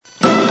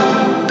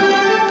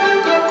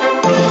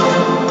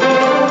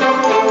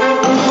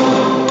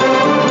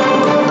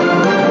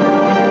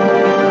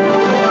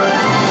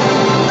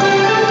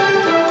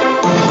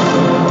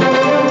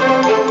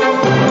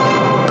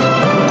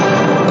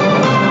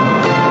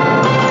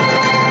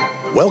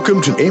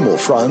Welcome to Emil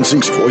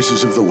Franzi's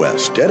Voices of the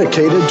West,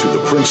 dedicated to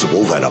the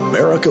principle that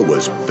America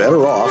was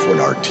better off when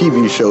our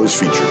TV shows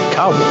featured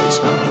cowboys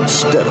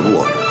instead of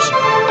lawyers.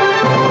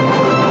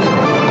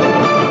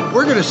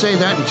 We're going to say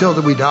that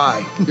until we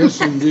die. Yes,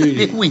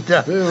 indeed. We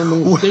die. There are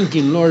no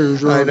thinking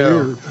lawyers around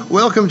here.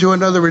 Welcome to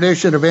another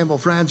edition of Emil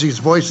Franzi's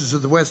Voices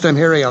of the West. I'm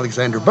Harry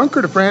Alexander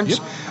Bunker to friends.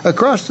 Yep.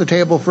 Across the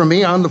table from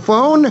me on the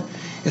phone,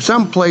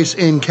 someplace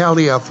in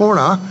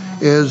California,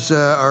 is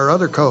our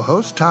other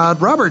co-host,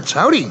 Todd Roberts.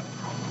 Howdy.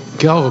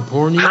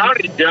 California?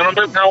 Howdy,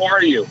 gentlemen. How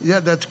are you? Yeah,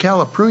 that's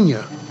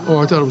California. Oh,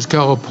 I thought it was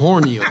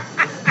California.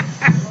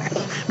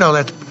 No,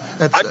 that's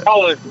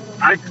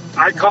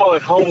I call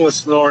it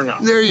homeless Lorna.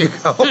 There you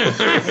go.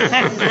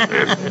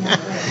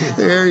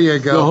 There you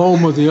go. The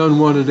home of the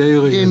unwanted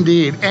alien.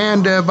 Indeed.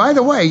 And by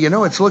the way,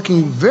 it's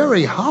looking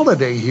very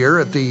holiday here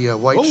at the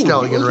White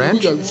Stallion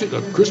Ranch. We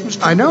got a Christmas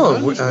tree. I know.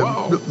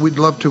 Wow. We'd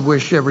love to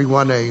wish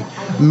everyone a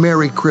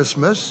Merry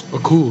Christmas. A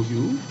cool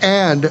you.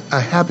 And a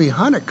Happy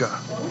Hanukkah.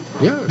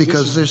 Yeah.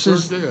 Because this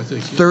is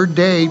third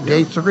day,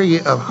 day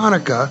 3 of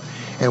Hanukkah,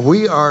 and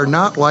we are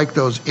not like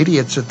those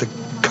idiots at the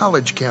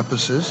college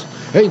campuses.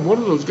 Hey, one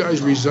of those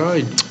guys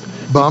resigned.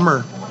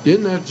 Bummer.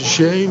 Isn't that a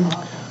shame?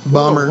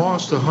 Bummer. Well,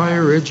 lost to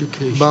higher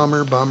education.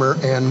 Bummer.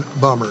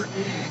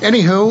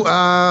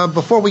 Anywho,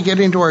 before we get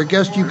into our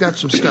guest, you've got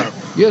some stuff.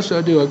 Yes,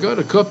 I do. I got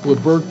a couple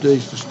of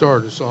birthdays to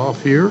start us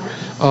off here.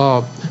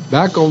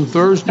 Back on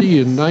Thursday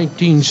in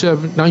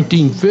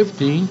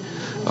 1915,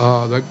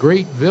 the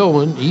great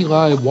villain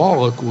Eli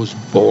Wallach was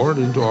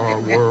born into our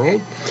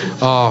world.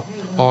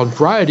 On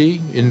Friday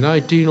in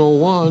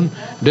 1901,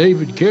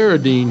 David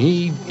Carradine,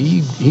 he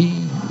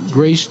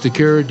graced the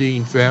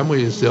Carradine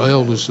family as the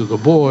eldest of the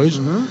boys.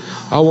 Mm-hmm.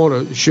 I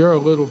want to share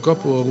a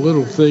couple of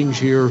little things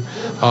here.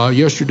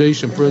 Yesterday,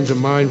 some friends of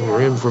mine were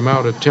in from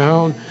out of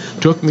town,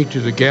 took me to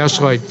the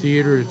Gaslight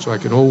Theater. It's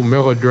like an old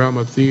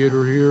melodrama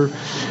theater here,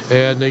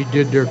 and they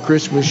did their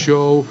Christmas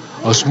show,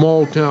 A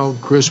Small Town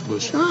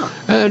Christmas.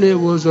 And it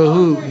was a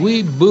hoot.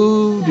 We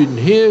booed and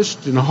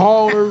hissed and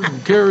hollered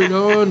and carried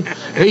on,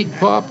 ate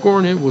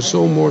popcorn. It was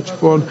so much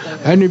fun.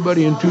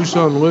 Anybody in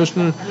Tucson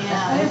listening,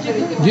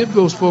 give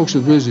those folks a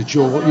visit.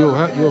 You'll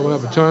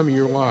have a time of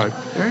your life.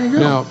 There you go.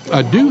 Now,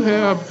 I do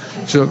have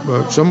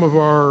some of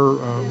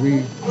our,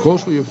 we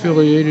closely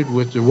affiliated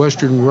with the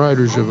Western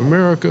Writers of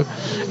America,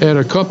 and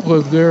a couple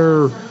of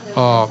their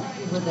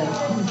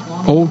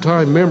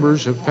old-time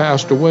members have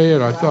passed away,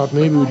 and I thought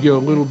maybe we'd get a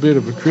little bit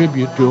of a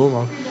tribute to them.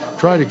 I'll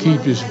try to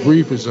keep this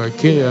brief as I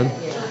can.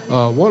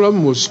 One of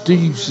them was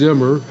Steve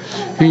Zimmer.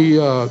 He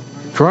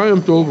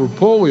triumphed over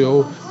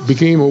polio,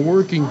 became a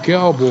working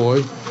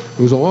cowboy.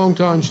 He was a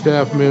longtime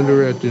staff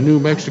member at the New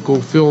Mexico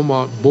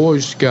Philmont Boy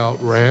Scout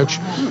Ranch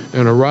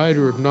and a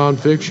writer of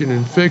nonfiction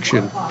and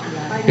fiction.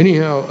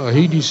 Anyhow,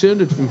 he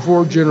descended from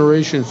 4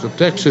 generations of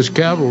Texas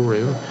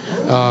cavalry.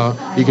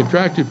 He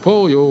contracted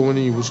polio when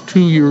he was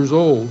 2 years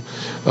old.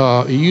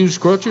 He used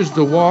crutches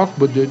to walk,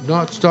 but did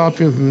not stop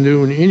him from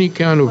doing any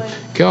kind of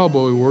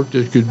cowboy work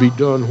that could be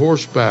done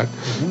horseback.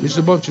 It's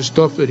a bunch of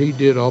stuff that he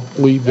did. I'll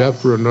leave that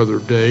for another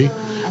day.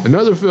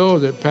 Another fellow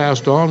that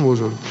passed on was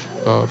a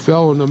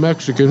fellow, the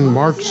Mexican,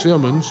 Mark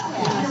Simmons.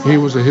 He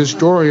was a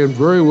historian,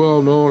 very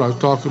well known. I was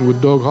talking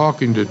with Doug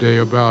Hawking today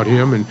about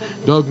him, and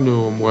Doug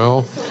knew him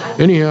well.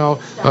 Anyhow,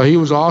 he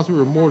was author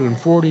of more than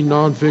 40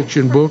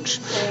 nonfiction books,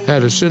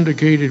 had a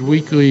syndicated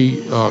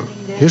weekly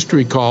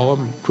history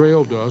column,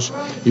 Trail Dust.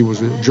 He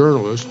was a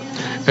journalist,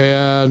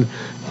 and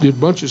did a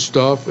bunch of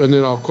stuff. And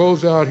then I'll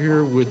close out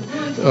here with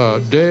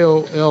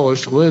Dale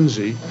Ellis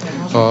Lindsay.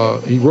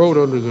 He wrote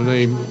under the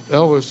name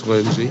Ellis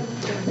Lindsay.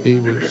 He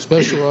was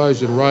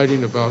specialized in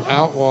writing about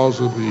outlaws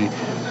of the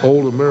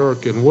old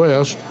American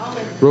West,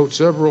 wrote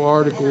several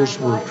articles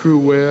for True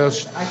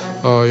West.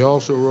 He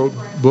also wrote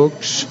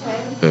books,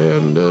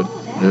 and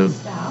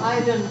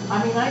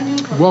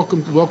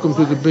welcome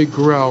to the big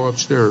corral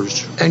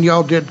upstairs. And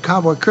y'all did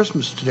Cowboy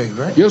Christmas today,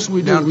 right? Yes,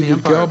 we did. We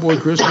did Cowboy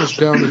Christmas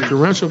down in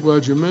Torrance. I'm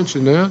glad you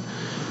mentioned that,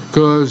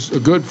 because a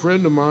good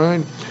friend of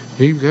mine,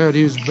 he had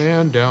his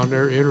band down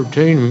there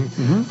entertaining.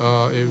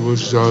 Mm-hmm. It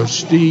was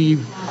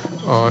Steve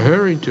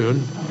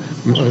Harrington.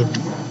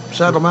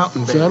 Saddle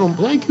Mountain Band.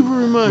 Thank you for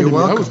reminding me.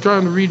 I was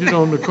trying to read it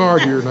on the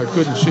card here and I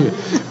couldn't see it.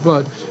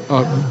 But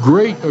a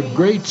great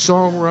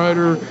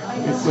songwriter.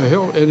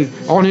 And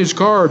on his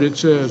card it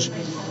says,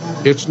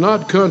 "It's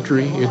not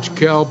country, it's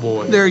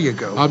cowboy." There you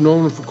go. I've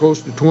known him for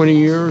close to 20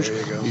 years. There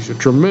you go. He's a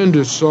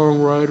tremendous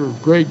songwriter,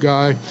 great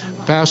guy,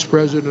 past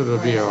president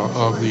of the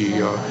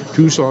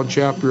Tucson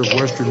chapter of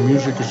Western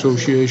Music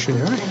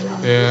Association.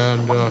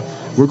 And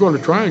we're going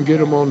to try and get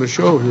him on the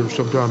show here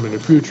sometime in the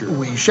future.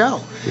 We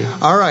shall. Yeah.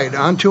 All right,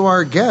 on to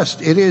our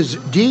guest. It is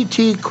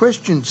D.T.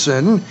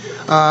 Christiansen,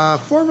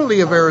 formerly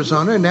of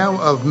Arizona, now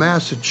of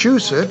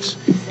Massachusetts,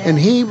 and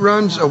he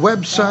runs a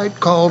website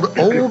called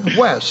Old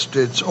West.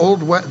 It's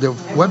the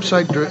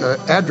website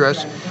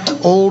address,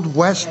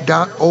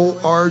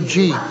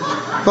 oldwest.org.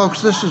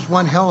 Folks, this is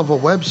one hell of a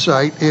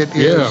website. It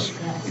is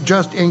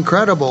just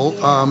incredible.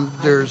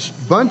 There's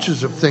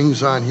bunches of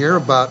things on here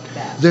about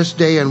this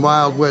day in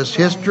Wild West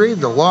history,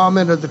 the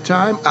lawmen of the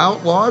time,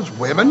 outlaws,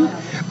 women,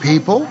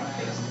 people,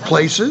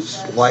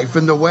 places, life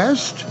in the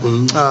West.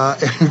 Booze.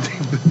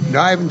 No,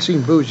 I haven't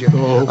seen booze yet.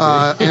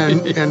 Oh,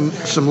 okay. And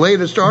some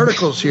latest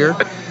articles here.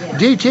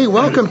 DT,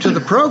 welcome to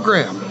the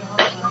program.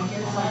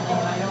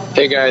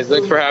 Hey guys,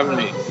 thanks for having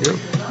me.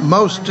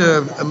 Most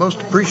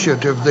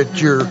appreciative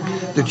that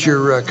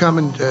you're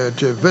coming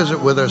to visit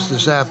with us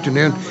this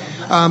afternoon.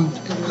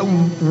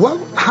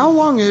 How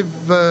long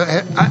have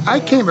I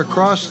came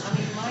across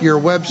your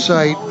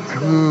website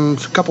a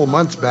couple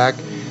months back,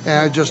 and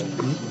I just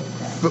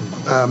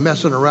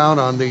messing around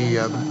on the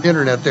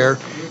internet there,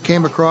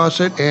 came across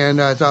it,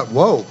 and I thought,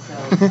 whoa,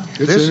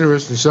 It's an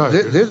interesting site.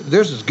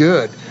 This is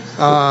good.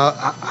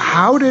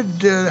 How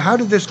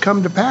did this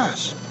come to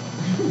pass?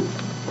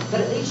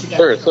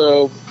 Sure.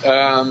 So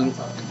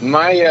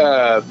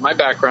my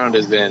background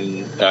is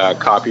in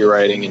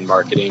copywriting and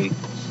marketing.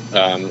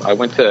 I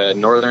went to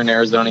Northern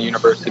Arizona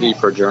University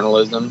for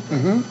journalism,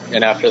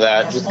 and after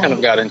that, just kind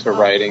of got into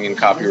writing and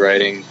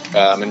copywriting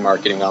and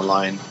marketing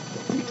online.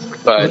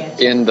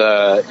 But in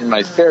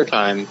my spare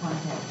time,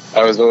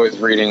 I was always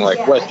reading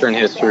like Western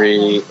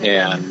history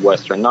and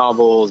Western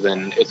novels,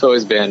 and it's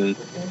always been,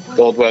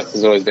 the Old West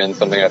has always been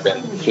something I've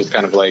been just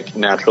kind of like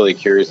naturally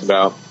curious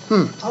about.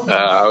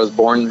 I was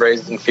born and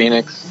raised in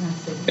Phoenix,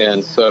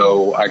 and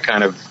so I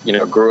kind of,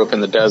 grew up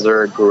in the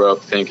desert, grew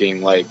up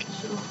thinking like,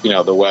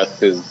 the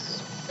West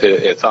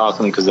it's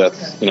awesome because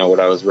that's, what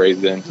I was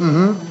raised in.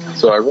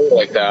 So I really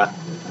like that.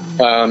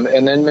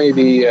 And then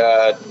maybe,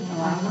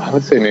 I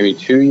would say maybe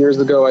 2 years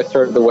ago, I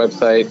started the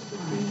website,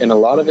 and a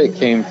lot of it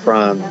came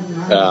from,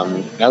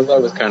 as I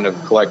was kind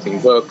of collecting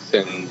books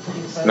and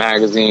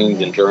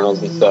magazines and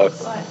journals and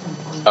stuff,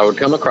 I would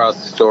come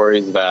across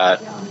stories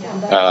that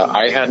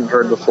I hadn't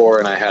heard before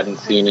and I hadn't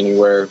seen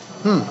anywhere.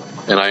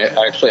 And I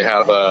actually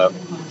have,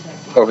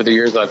 over the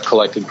years, I've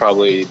collected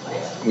probably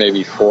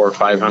maybe 400 or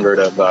 500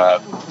 of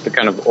the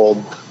kind of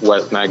Old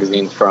West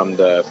magazines from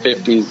the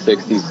 50s,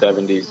 60s,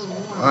 70s.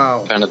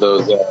 Wow. Kind of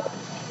those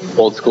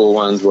old school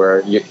ones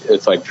where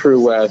it's like True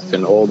West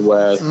and Old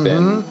West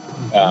and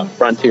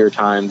Frontier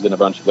Times and a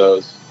bunch of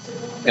those.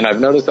 And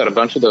I've noticed that a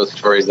bunch of those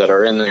stories that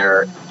are in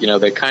there,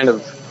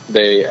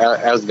 they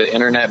as the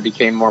internet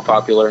became more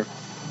popular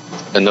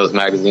and those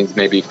magazines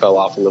maybe fell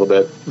off a little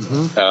bit,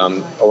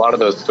 a lot of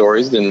those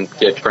stories didn't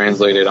get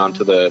translated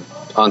onto the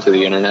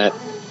internet.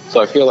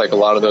 So I feel like a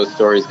lot of those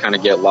stories kind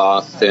of get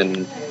lost,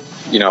 and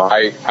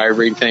I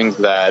read things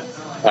that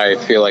I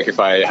feel like if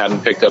I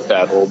hadn't picked up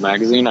that old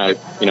magazine, I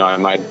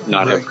might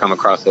not have come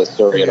across that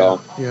story at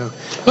all. Yeah.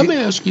 Let me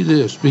ask you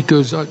this,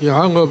 because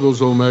I love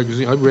those old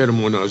magazines. I read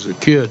them when I was a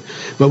kid.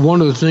 But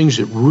one of the things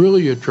that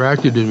really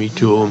attracted me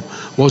to them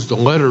was the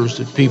letters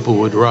that people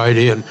would write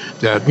in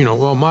that,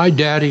 well, my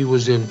daddy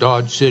was in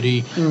Dodge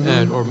City,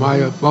 or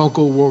my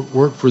uncle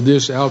worked for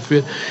this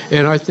outfit.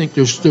 And I think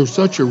there's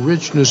such a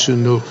richness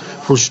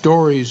for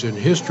stories and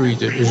history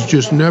that has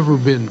just never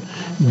been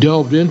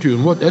delved into.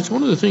 And that's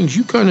one of the things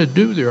you kind of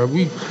do there.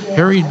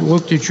 Harry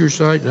looked at your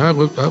site, and I've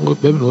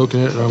been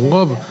looking at it, and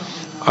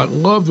I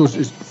love those.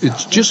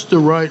 It's just the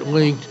right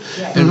length,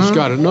 and it's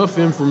got enough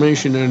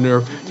information in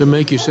there to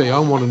make you say, I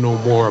want to know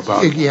more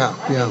about it. Yeah.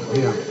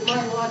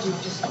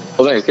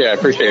 Well, thanks. Yeah, I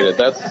appreciate it.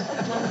 That's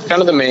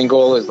kind of the main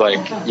goal is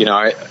like,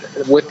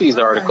 with these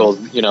articles,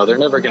 they're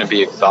never going to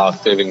be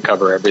exhaustive and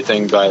cover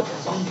everything, but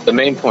the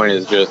main point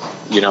is just,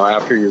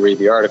 after you read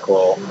the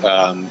article,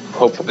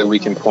 hopefully we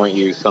can point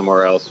you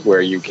somewhere else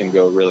where you can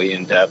go really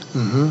in depth.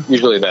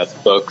 Usually that's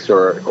books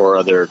or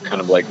other kind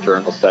of like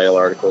journal style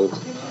articles.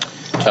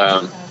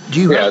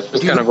 It's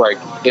just kind of like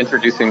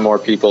introducing more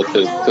people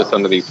to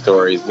some of these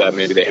stories that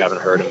maybe they haven't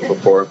heard of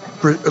before.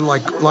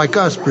 Like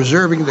us,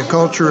 preserving the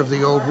culture of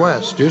the Old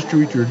West.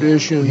 History,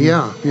 tradition.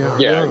 Yeah,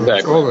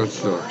 exactly. All that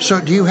stuff. So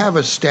do you have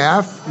a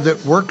staff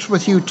that works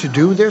with you to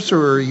do this,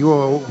 or are you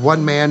a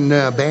one-man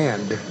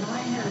band?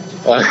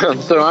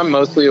 So I'm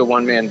mostly a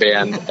one-man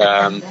band.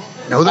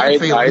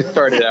 I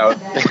started out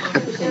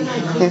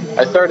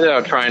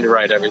trying to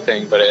write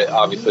everything, but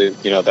obviously,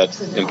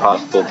 that's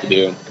impossible to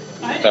do.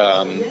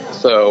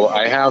 So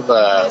I have,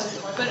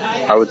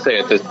 I would say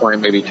at this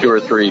point, maybe 2 or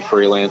 3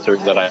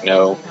 freelancers that I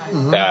know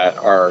that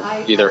are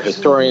either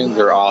historians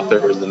or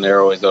authors, and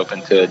they're always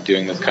open to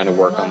doing this kind of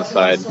work on the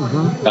side.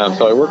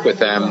 So I work with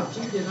them,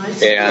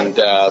 and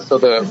so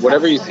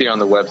whatever you see on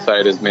the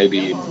website is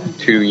maybe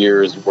 2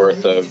 years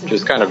worth of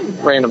just kind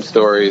of random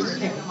stories.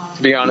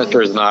 To be honest,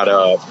 there's not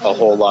a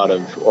whole lot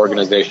of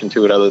organization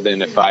to it, other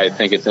than if I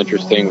think it's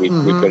interesting, we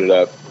put it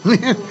up.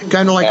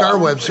 Kind of like our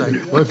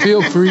website. Well,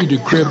 feel free to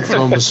crib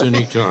from us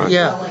anytime.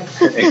 Yeah.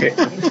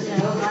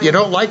 You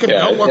don't like it?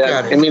 Don't look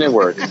at it. I mean, it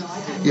works.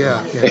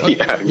 Yeah. Yeah,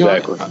 exactly.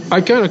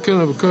 I kind of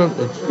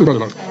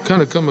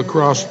come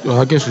across,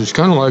 I guess it's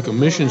kind of like a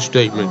mission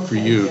statement for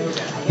you.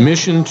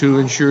 Mission to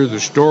ensure the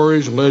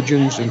stories,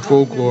 legends, and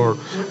folklore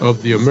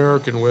of the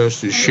American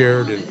West is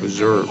shared and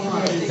preserved.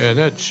 And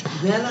that's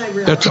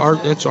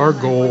our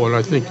goal, and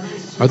I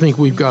think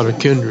we've got a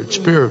kindred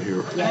spirit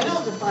here.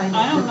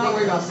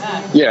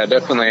 Yeah,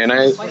 definitely. And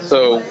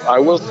I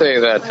will say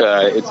that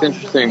it's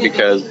interesting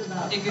because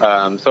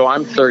so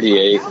I'm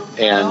 38,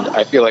 and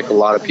I feel like a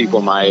lot of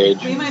people my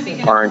age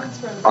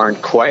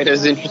aren't quite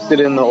as interested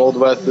in the Old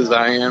West as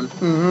I am.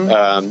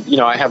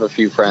 Mm-hmm. I have a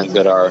few friends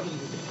that are,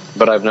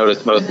 but I've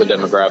noticed most of the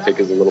demographic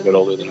is a little bit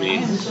older than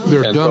me.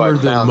 They're dumber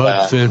than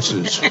mud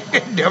fences.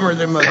 Dumber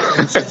than mud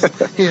fences.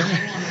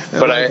 Yeah.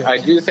 But I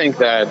do think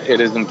that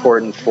it is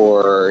important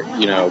for,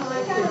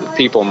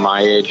 people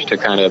my age to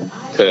kind of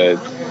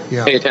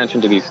pay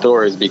attention to these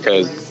stories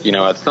because,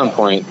 at some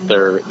point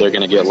they're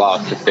going to get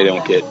lost if they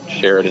don't get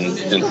shared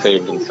and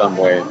saved in some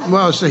way.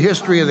 Well, it's the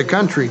history of the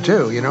country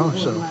too,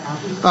 so.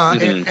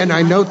 And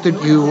I note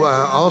that you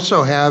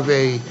also have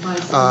a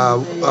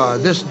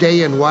This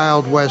Day in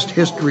Wild West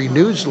History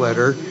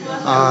newsletter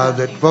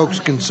that folks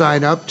can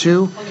sign up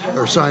to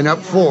or sign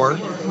up for.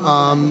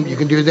 You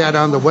can do that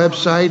on the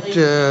website,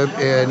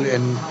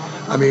 and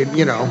I mean,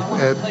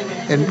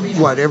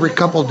 and every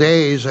couple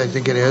days, I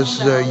think it is,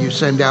 you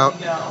send out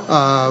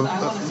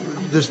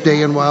This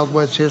Day in Wild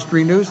West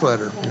History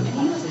newsletter.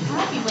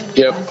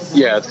 Yep.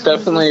 Yeah, it's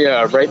definitely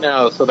right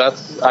now. So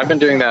I've been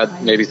doing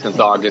that maybe since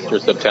August or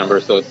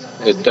September. So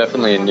it's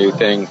definitely a new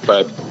thing.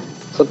 But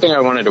something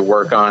I wanted to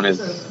work on is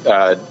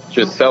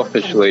just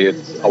selfishly.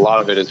 A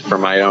lot of it is for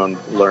my own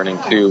learning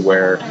too.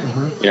 Where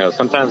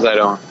sometimes I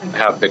don't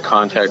have the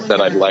context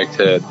that I'd like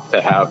to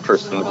have for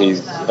some of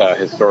these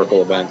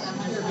historical events.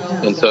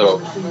 And so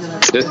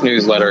this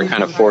newsletter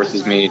kind of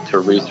forces me to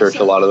research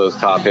a lot of those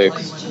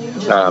topics.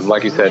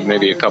 Like you said,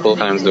 maybe a couple of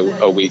times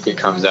a week it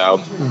comes out.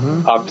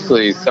 Mm-hmm.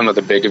 Obviously, some of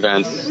the big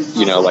events,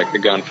 like the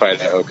gunfight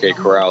at OK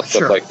Corral,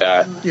 stuff like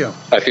that. Yeah.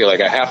 I feel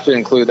like I have to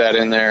include that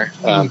in there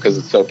because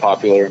it's so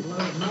popular.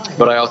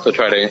 But I also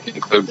try to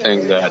include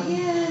things that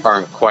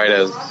aren't quite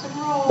as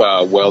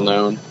well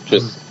known,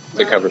 just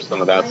to cover some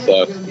of that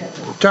stuff.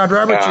 Todd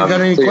Roberts, you got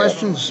any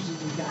questions?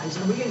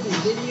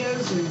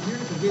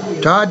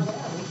 Todd?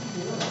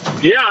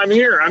 Yeah, I'm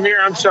here.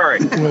 I'm sorry.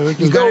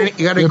 You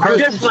got any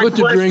questions? Put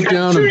the drink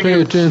down and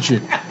pay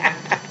attention.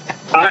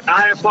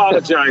 I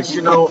apologize.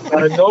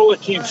 Nola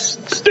keeps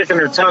sticking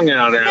her tongue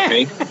out at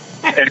me,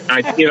 and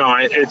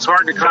it's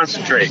hard to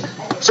concentrate.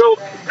 So,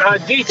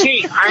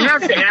 DT, I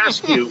have to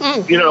ask you.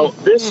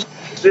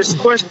 This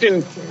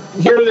question.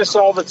 Hear this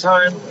all the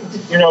time.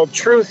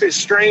 Truth is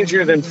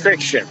stranger than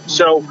fiction.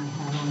 So,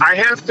 I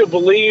have to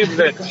believe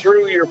that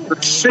through your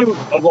pursuit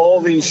of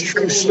all these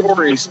true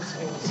stories,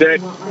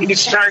 that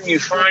each time you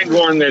find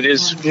one that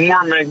is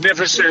more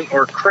magnificent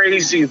or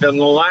crazy than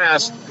the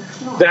last,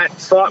 that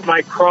thought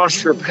might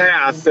cross your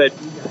path that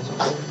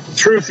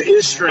truth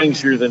is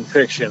stranger than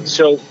fiction.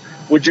 So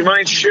would you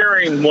mind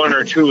sharing one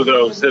or two of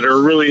those that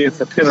are really at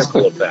the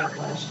pinnacle of that?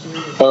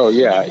 Oh,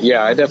 yeah.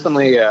 Yeah, I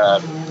definitely...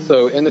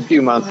 so in the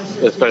few months,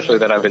 especially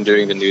that I've been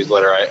doing the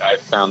newsletter, I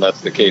found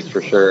that's the case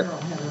for sure.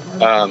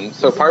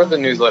 So part of the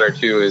newsletter,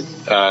 too, is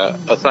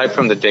aside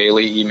from the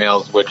daily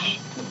emails, which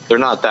they're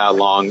not that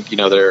long,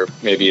 they're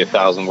maybe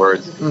 1,000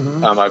 words.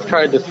 Mm-hmm. I've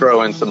tried to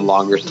throw in some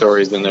longer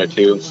stories in there,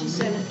 too.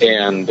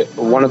 And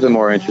one of the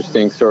more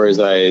interesting stories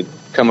I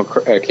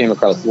came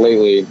across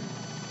lately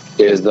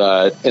is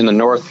in the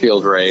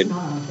Northfield raid,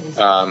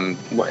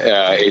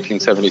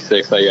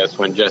 1876, I guess,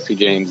 when Jesse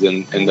James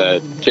and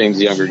the James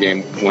Younger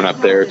gang went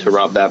up there to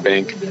rob that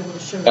bank.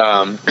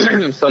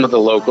 Some of the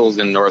locals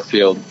in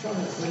Northfield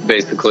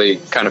basically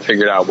kind of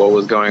figured out what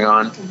was going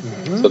on.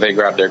 Mm-hmm. So they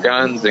grabbed their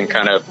guns and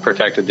kind of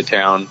protected the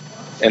town.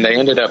 And they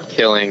ended up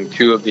killing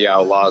two of the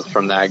outlaws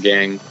from that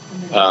gang,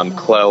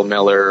 Clell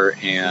Miller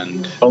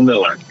and... Oh,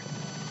 Miller.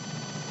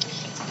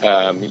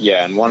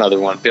 And one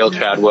other one, Bill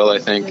Chadwell, I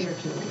think.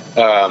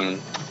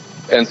 And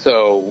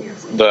so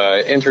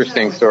the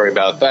interesting story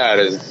about that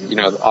is,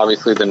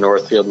 obviously the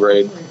Northfield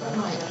raid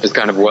is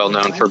kind of well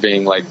known for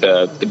being like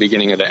the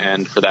beginning of the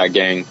end for that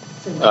gang.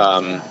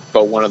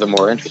 But one of the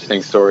more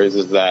interesting stories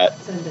is that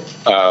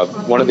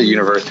one of the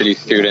university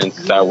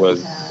students that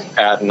was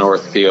at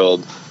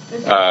Northfield,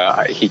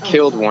 he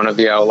killed one of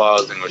the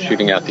outlaws and was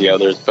shooting at the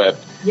others, but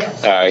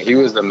he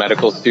was a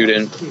medical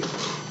student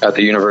at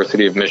the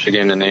University of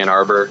Michigan in Ann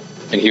Arbor,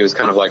 and he was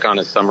kind of like on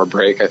his summer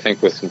break, I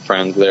think, with some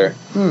friends there.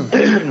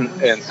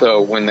 And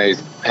so when they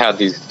had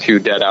these two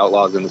dead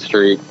outlaws in the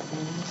street,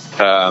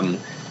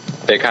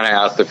 they kind of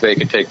asked if they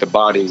could take the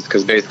bodies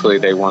because basically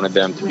they wanted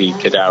them to be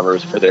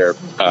cadavers for their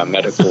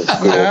medical school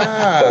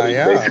studies,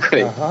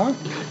 basically. Uh-huh.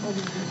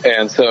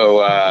 And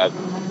so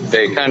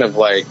they kind of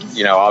like,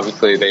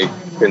 obviously they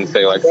didn't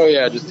say like, oh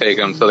yeah, just take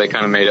them. So they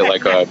kind of made it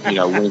like a,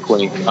 wink,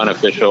 wink,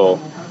 unofficial.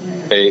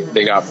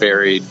 They got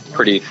buried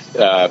pretty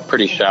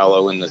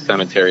shallow in the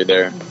cemetery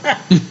there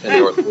in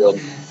Northfield.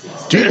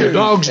 The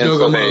dogs dug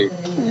them up.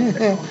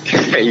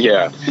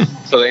 Yeah.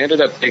 So they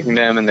ended up taking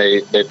them and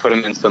they put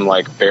them in some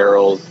like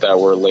barrels that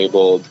were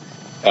labeled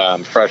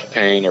fresh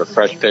paint or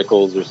fresh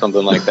pickles or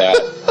something like that,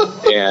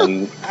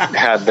 and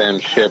had them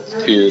shipped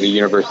to the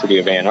University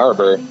of Ann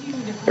Arbor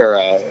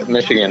or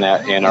Michigan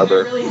at Ann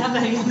Arbor.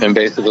 And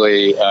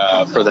basically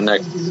for the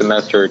next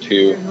semester or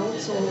two,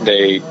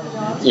 they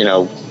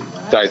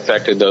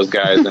dissected those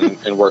guys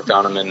and worked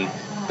on them, and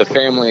the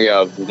family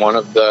of one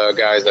of the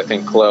guys, I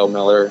think Clell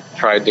Miller,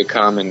 tried to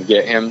come and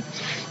get him.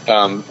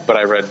 But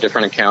I read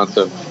different accounts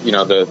of,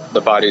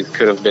 the bodies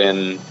could have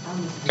been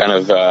kind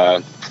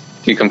of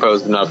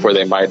decomposed enough where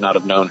they might not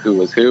have known who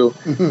was who.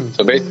 Mm-hmm.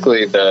 So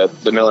basically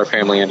the Miller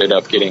family ended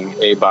up getting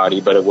a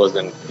body, but it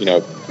wasn't,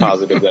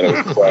 positive that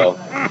it was Clell.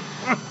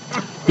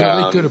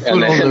 Yeah, they could have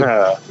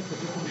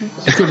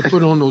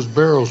put on those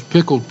barrels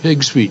pickled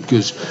pig's feet,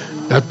 because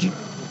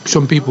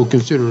some people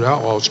consider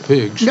outlaws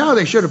pigs. No,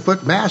 they should have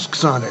put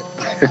masks on it.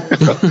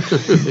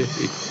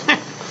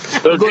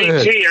 So,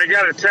 DT, I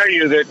got to tell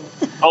you that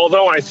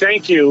although I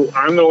thank you,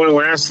 I'm the one who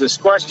asked this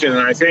question,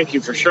 and I thank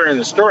you for sharing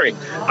the story.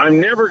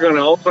 I'm never going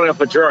to open up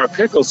a jar of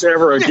pickles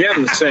ever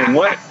again the same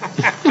way.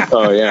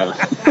 Oh, yeah.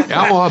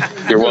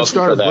 You're welcome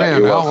start for that.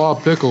 Brand, Outlaw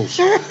Pickles.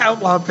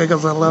 Outlaw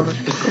Pickles, I love it.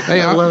 Hey,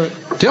 I love it.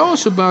 Tell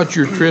us about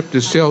your trip to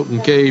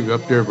Skelton Cave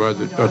up there by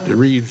the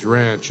Reeves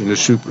Ranch and the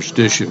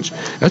superstitions.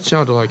 That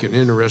sounded like an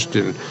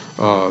interesting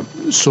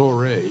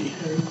soiree.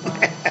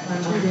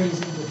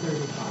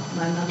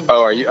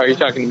 Oh, are you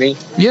talking to me?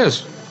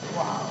 Yes.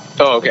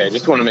 Oh, okay.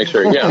 Just want to make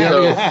sure. Yeah.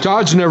 So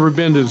Todd's never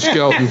been to the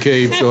Skeleton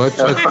Cave, so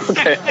that's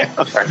okay.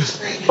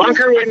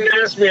 Bunker wouldn't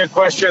ask me a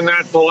question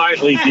that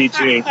politely,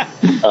 DT.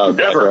 Oh,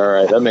 never. All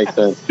right, that makes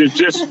sense. It's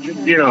just,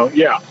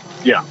 yeah.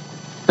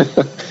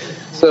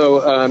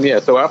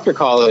 So after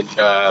college,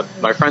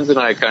 my friends and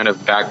I kind of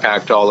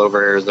backpacked all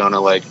over Arizona,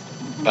 like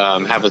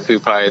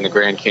Havasupai in the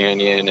Grand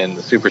Canyon and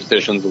the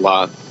Superstitions a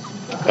lot.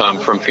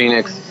 From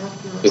Phoenix,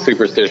 the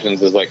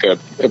Superstitions is like a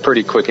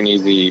pretty quick and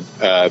easy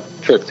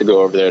trip to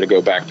go over there to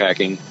go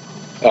backpacking.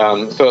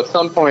 So at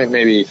some point,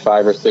 maybe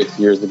 5 or 6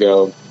 years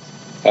ago,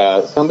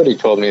 somebody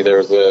told me there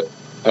was a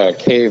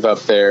cave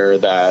up there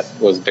that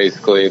was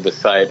basically the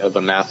site of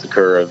a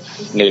massacre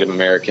of Native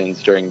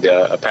Americans during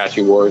the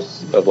Apache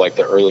Wars of like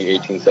the early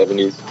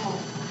 1870s.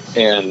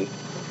 And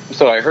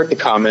so I heard the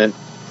comment,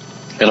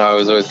 and I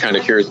was always kind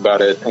of curious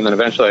about it. And then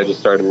eventually I just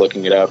started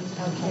looking it up.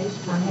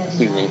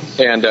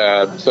 And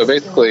so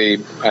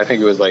basically, I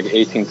think it was like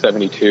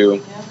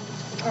 1872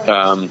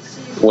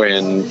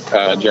 when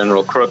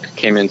General Crook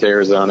came into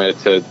Arizona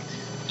to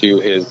do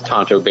his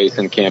Tonto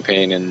Basin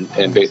campaign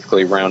and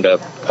basically round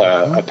up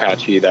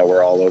Apache that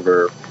were all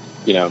over,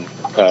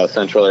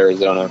 central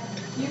Arizona.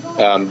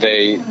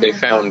 They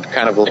found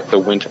kind of like the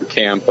winter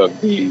camp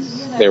of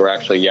these. They were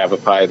actually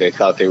Yavapai. They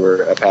thought they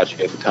were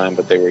Apache at the time,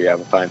 but they were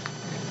Yavapai.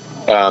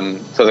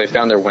 So they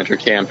found their winter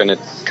camp, and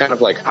it's kind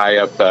of like high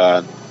up.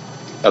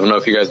 I don't know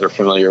if you guys are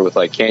familiar with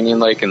like Canyon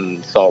Lake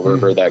and Salt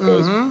River that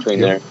goes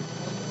between there.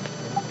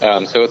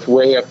 So it's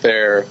way up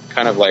there,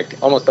 kind of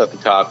like almost at the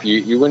top.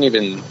 You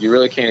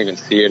really can't even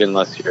see it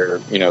unless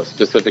you're,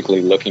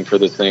 specifically looking for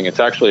this thing. It's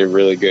actually a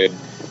really good,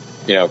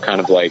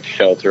 kind of like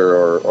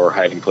shelter or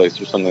hiding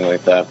place or something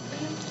like that.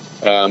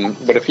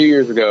 But a few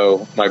years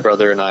ago, my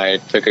brother and I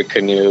took a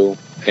canoe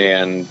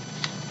and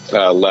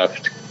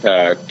left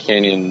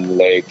Canyon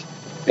Lake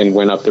and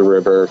went up the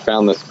river,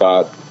 found the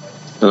spot,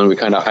 and then we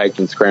kind of hiked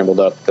and scrambled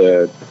up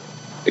the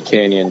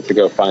canyon to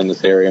go find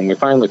this area, and we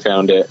finally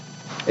found it.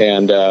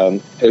 And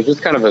it was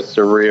just kind of a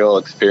surreal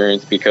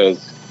experience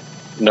because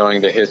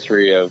knowing the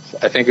history of,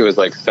 I think it was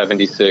like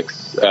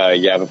 76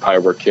 Yavapai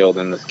were killed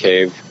in this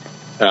cave,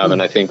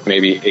 and I think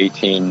maybe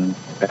 18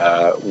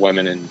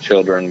 women and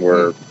children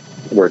were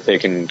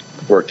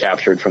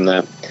captured from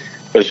that.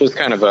 But it's just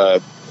kind of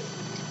a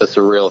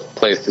surreal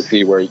place to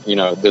see where,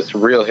 this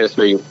real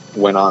history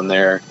went on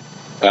there.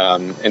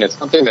 And it's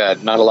something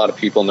that not a lot of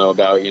people know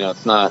about.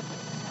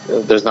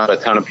 There's not a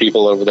ton of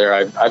people over there.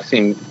 I've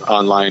seen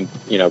online,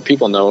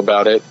 people know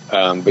about it,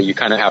 but you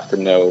kind of have to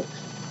know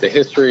the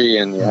history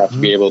and you have to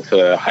be able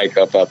to hike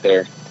up out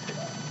there.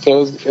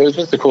 So it was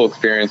just a cool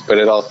experience, but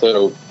it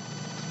also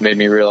made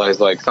me realize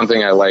like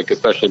something I like,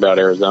 especially about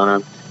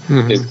Arizona,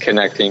 is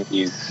connecting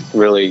these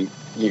really,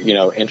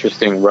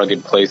 interesting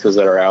rugged places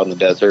that are out in the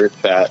desert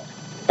that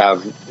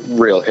have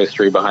real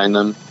history behind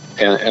them.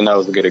 And that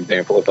was a good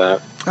example of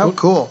that. Oh,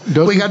 cool.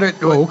 We got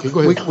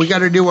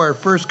to do our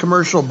first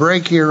commercial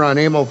break here on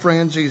Emil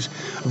Franzi's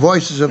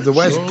Voices of the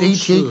West.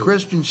 D.T.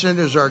 Christiansen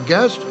is our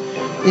guest.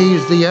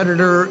 He's the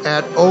editor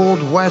at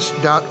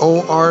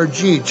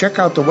oldwest.org. Check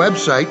out the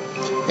website,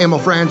 Emil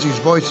Franzi's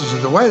Voices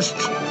of the West.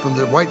 From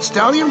the White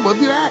Stallion, we'll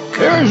be back.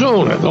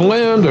 Arizona, the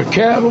land of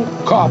cattle,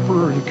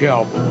 copper, and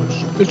cowboys.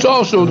 It's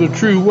also the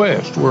true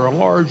West, where a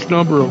large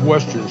number of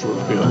Westerns were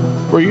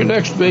filmed. For your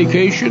next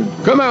vacation,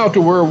 come out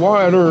to where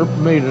Wyatt Earp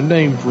made a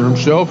name for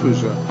himself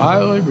as a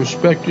highly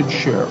respected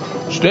sheriff.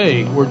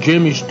 Stay where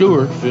Jimmy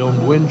Stewart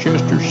filmed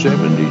Winchester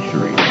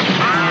 73.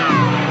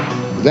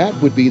 That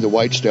would be the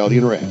White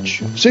Stallion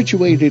Ranch.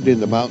 Situated in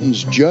the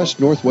mountains just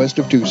northwest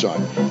of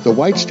Tucson, the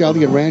White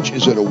Stallion Ranch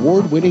is an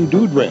award-winning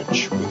dude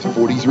ranch with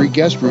 43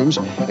 guest rooms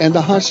and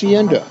the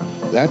hacienda,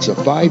 That's a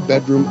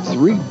 5-bedroom,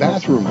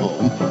 3-bathroom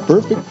home,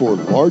 perfect for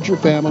larger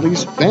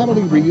families,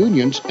 family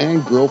reunions,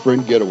 and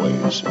girlfriend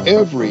getaways.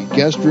 Every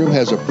guest room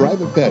has a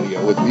private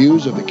patio with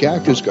views of the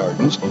cactus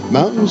gardens,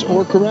 mountains,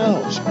 or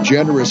corrals.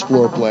 Generous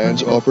floor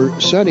plans offer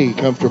sunny,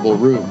 comfortable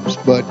rooms,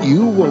 but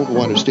you won't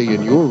want to stay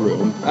in your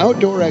room.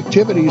 Outdoor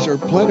activities are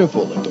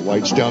plentiful at the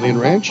White Stallion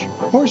Ranch.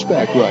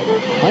 Horseback riding,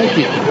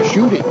 hiking,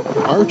 shooting,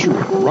 archery,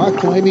 rock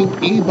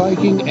climbing,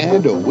 e-biking,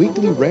 and a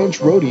weekly ranch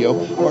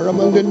rodeo are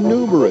among the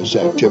numerous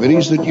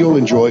activities that you'll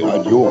enjoy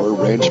on your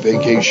ranch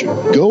vacation.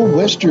 Go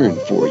Western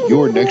for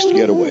your next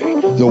getaway.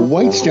 The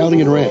White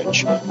Stallion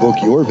Ranch. Book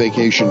your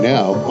vacation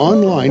now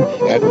online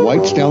at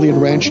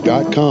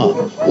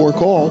whitestallionranch.com or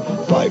call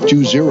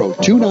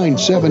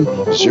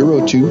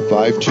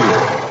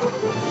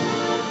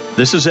 520-297-0252.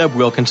 This is Eb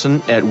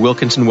Wilkinson at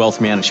Wilkinson Wealth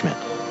Management.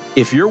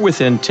 If you're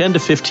within 10 to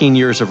 15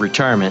 years of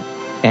retirement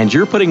and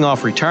you're putting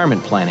off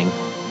retirement planning,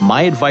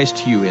 my advice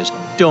to you is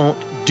don't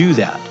do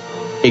that.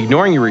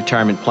 Ignoring your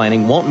retirement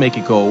planning won't make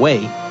it go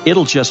away.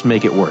 It'll just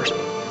make it worse.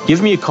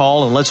 Give me a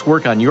call and let's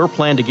work on your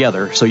plan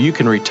together so you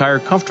can retire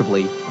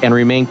comfortably and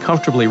remain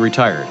comfortably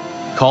retired.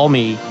 Call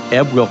me,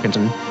 Eb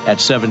Wilkinson, at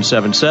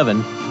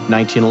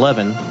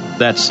 777-1911.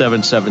 That's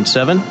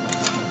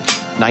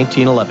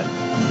 777-1911.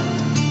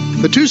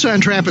 The Tucson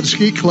Trap and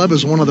Skeet Club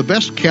is one of the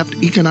best-kept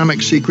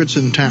economic secrets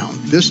in town.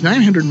 This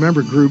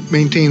 900-member group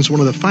maintains one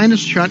of the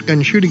finest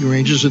shotgun shooting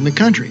ranges in the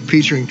country,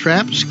 featuring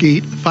trap,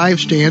 skeet,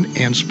 5-stand,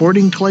 and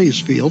sporting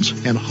clays fields,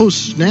 and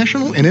hosts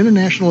national and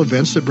international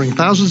events that bring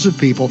thousands of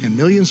people and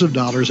millions of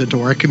dollars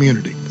into our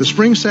community. The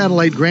Spring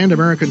Satellite Grand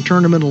American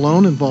Tournament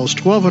alone involves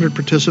 1,200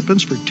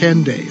 participants for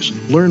 10 days.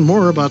 Learn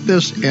more about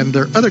this and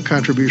their other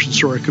contributions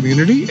to our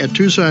community at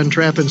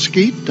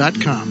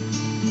TucsonTrapandSkeet.com.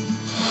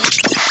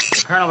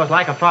 The Colonel was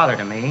like a father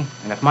to me,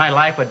 and if my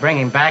life would bring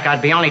him back,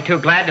 I'd be only too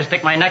glad to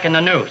stick my neck in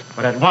the noose.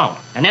 But it won't.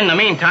 And in the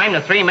meantime,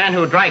 the 3 men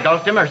who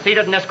dry-dosed him are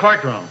seated in this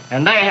courtroom,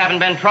 and they haven't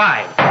been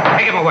tried.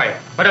 Take him away.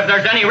 But if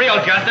there's any real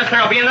justice,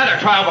 there'll be another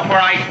trial before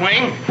I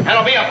swing, and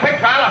it'll be a quick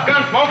trial of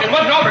gun smoke and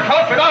wooden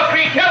overcoats for those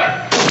 3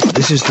 killers.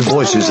 This is the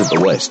Voices of the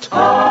West.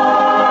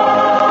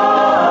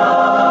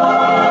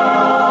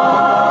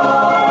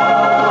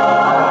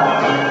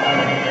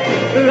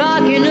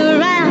 Rocking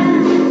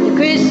around the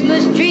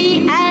Christmas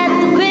tree at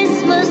the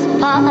Christmas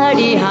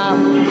party hop.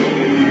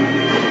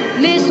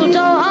 Mistletoe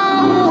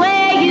hung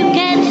where you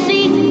can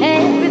see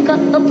every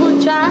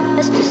couple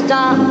tries to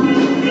stop.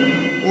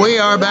 We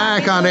are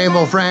back on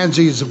Emil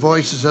Franzi's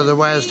Voices of the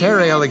West.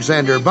 Harry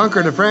Alexander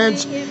Bunker de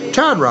France,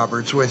 Todd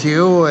Roberts with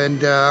you,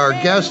 and our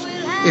guest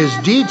is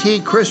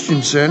D.T.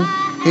 Christiansen.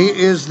 He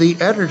is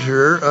the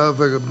editor of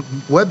a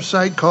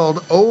website called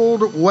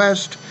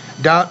oldwest.org.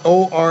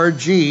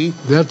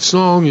 That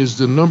song is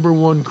the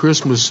 #1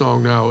 Christmas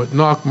song now. It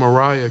knocked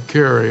Mariah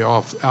Carey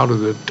out of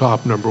the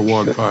top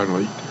 #1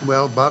 finally.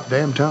 Well, about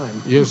damn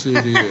time. Yes,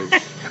 it is.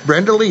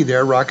 Brenda Lee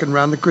there rocking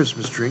around the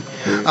Christmas tree.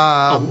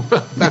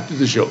 Back to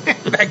the show.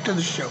 Back to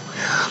the show.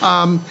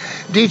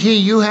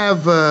 DT, you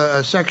have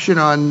a section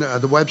on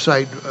the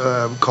website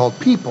called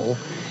People,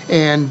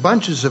 and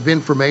bunches of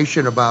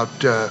information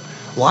about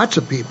lots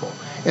of people.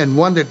 And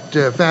one that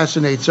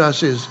fascinates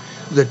us is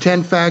the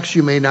 10 facts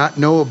you may not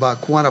know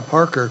about Quanah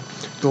Parker,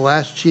 the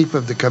last chief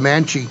of the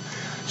Comanche.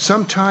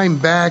 Sometime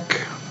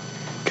back,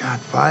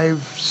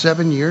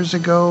 5-7 years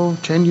ago,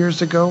 10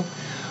 years ago,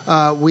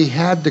 we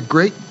had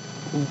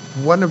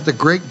one of the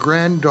great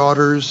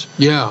granddaughters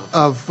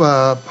of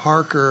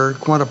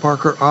Quanah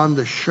Parker on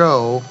the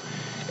show,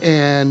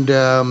 and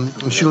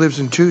she lives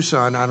in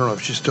Tucson. I don't know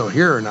if she's still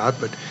here or not,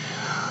 but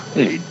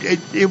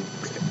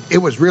it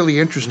was really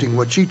interesting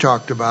what she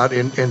talked about,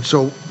 and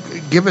so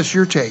give us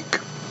your take.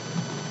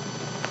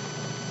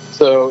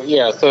 So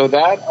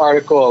that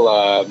article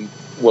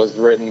was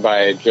written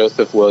by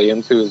Joseph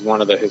Williams, who is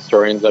one of the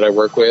historians that I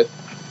work with.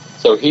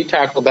 So he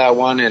tackled that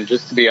one, and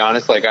just to be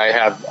honest, like I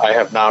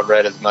have not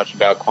read as much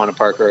about Quanah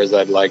Parker as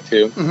I'd like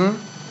to. Mm-hmm.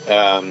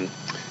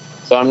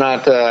 So I'm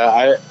not,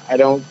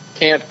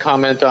 can't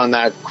comment on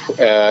that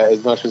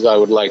as much as I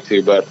would like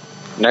to, but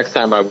next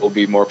time I will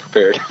be more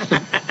prepared.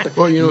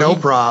 Well, no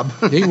prob.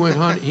 He went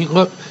hunting.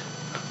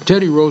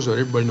 Teddy Roosevelt,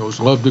 everybody knows,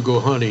 loved to go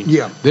hunting.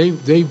 Yeah.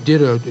 They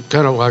did a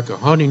kind of like a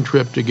hunting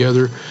trip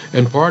together,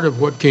 and part of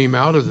what came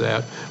out of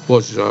that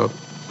was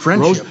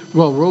friendship.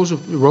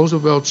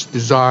 Roosevelt's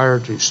desire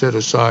to set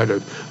aside a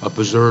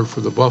preserve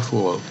for the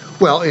buffalo.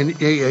 Well, and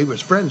he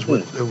was friends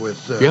with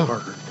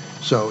Parker.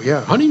 So,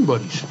 yeah. Hunting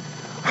buddies.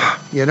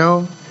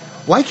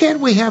 Why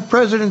can't we have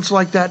presidents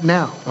like that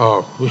now?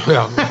 Oh,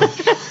 yeah.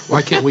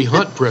 Why can't we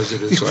hunt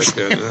presidents like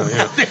that now?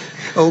 Yeah.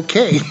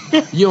 Okay.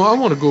 I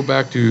want to go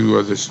back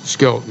to the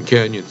Skeleton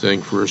Canyon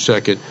thing for a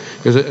second,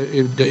 because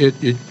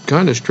it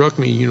kind of struck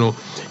me,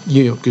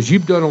 because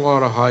you've done a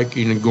lot of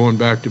hiking and going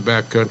back to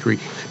backcountry,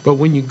 but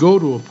when you go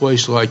to a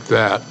place like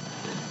that,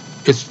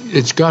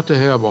 it's got to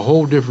have a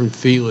whole different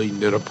feeling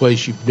than a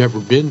place you've never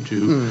been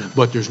to,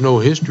 but there's no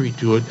history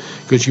to it,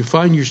 because you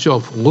find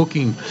yourself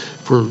looking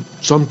for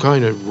some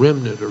kind of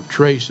remnant or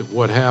trace of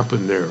what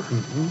happened there.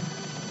 Mm-hmm.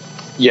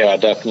 Yeah,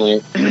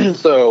 definitely.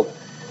 So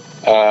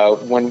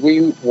When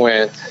we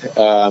went,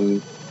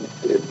 so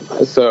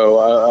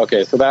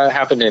that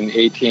happened in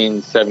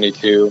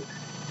 1872.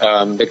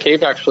 The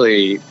cave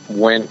actually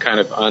went kind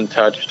of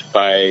untouched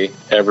by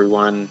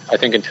everyone, I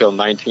think, until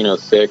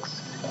 1906.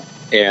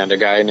 And a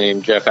guy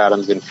named Jeff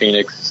Adams in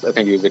Phoenix, I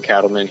think he was a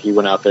cattleman, he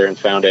went out there and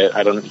found it.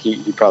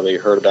 He probably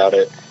heard about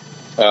it.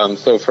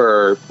 So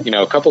for,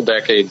 a couple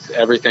decades,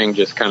 everything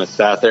just kind of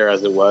sat there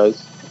as it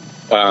was.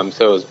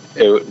 So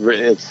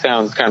it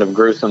sounds kind of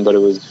gruesome, but it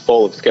was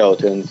full of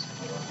skeletons.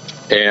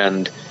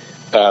 And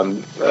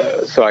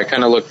so I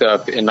kind of looked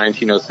up in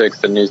 1906,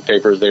 the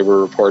newspapers, they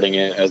were reporting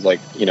it as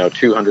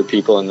 200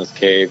 people in this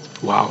cave.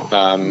 Wow.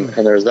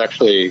 And there's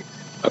actually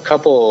a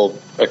couple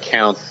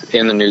accounts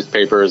in the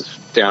newspapers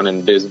down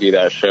in Bisbee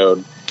that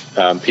showed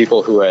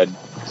people who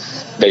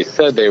they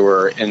said they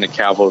were in the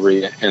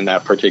cavalry in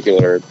that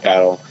particular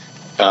battle,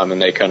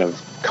 and they kind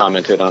of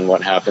commented on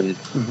what happened.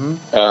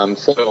 Mm-hmm.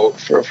 So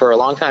for a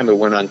long time it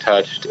went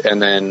untouched, and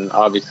then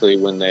obviously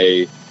when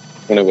it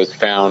was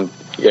found,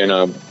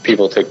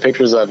 people took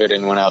pictures of it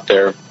and went out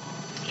there,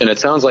 and it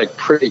sounds like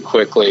pretty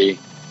quickly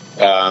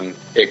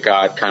it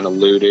got kind of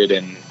looted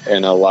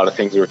and a lot of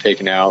things were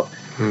taken out.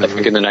 Mm-hmm. I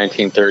think in the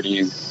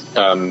 1930s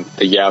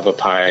the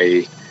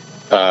Yavapai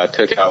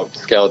took out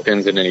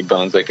skeletons and any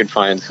bones they could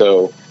find.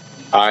 So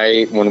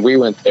when we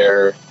went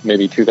there,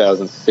 maybe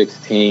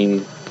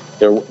 2016,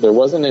 there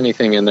wasn't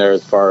anything in there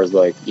as far as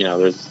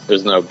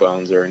there's no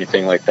bones or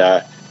anything like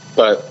that.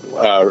 But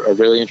a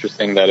really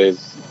interesting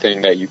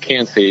thing that you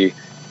can see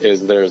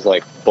is there's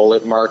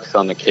bullet marks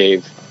on the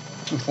cave.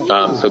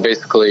 So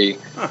basically,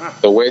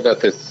 the way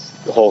that this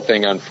whole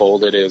thing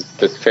unfolded is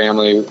this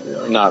families,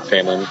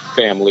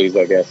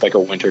 I guess, like a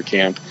winter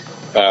camp,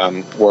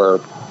 were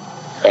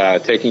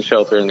taking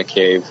shelter in the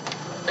cave,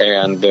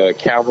 and the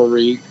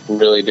cavalry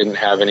really didn't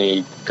have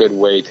any good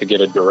way to get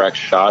a direct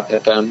shot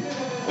at them.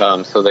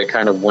 So they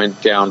kind of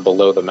went down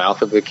below the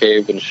mouth of the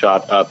cave and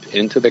shot up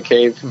into the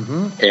cave,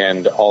 mm-hmm.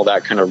 and all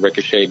that kind of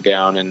ricocheted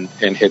down and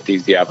hit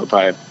these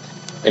Yavapai.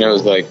 And it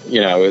was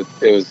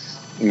it was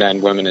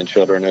men, women, and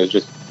children. It was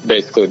just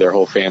basically their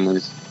whole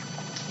families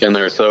in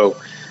there. So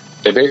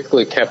they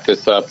basically kept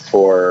this up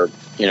for,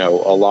 a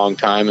long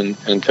time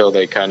until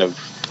they kind of,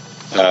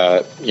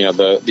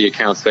 the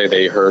accounts say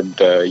they heard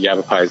the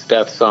Yavapai's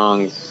death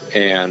songs,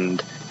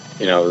 and,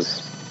 it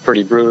was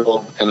pretty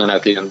brutal. And then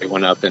at the end they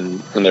went up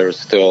and there was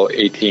still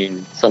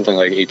 18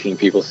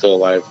 people still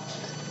alive.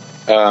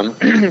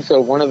 So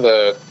one of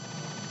the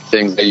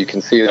things that you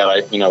can see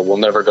that will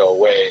never go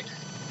away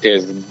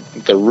is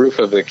the roof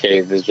of the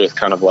cave is just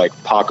kind of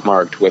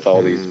pockmarked with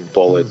all these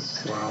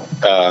bullets. Wow.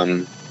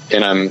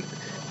 And I'm,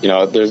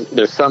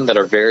 there's some that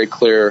are very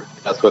clear.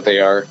 That's what they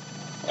are.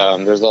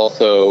 There's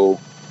also,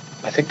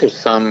 I think there's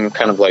some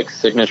kind of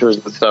signatures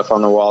and stuff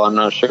on the wall. I'm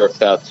not sure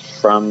if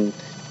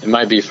it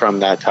might be from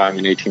that time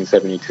in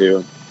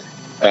 1872.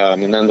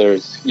 And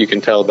then you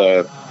can tell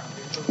the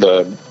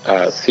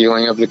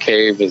ceiling of the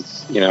cave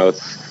is,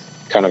 it's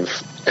kind of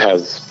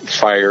has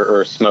fire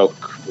or smoke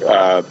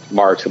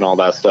marks and all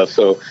that stuff.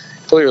 So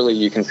clearly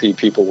you can see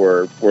people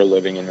were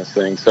living in this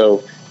thing.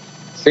 So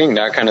seeing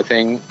that kind of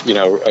thing,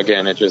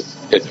 again,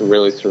 it's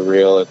really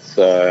surreal. It's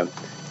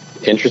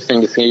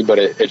interesting to see, but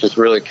it just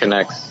really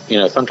connects.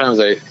 Sometimes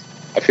I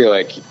feel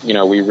like,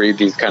 we read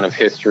these kind of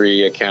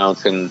history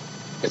accounts, and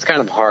it's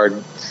kind of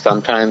hard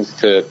sometimes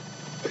to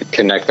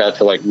connect that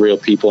to real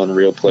people and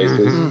real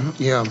places.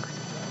 Mm-hmm. Yeah.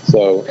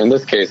 So in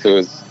this case, it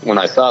was, when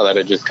I saw that,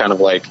 it just kind of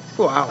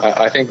wow.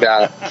 I think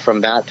that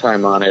from that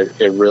time on, it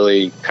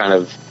really kind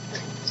of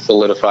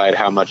solidified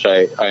how much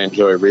I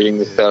enjoy reading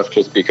this stuff,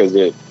 just because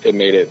it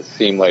made it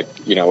seem like,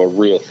 a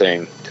real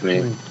thing to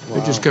me. Wow.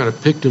 They just kind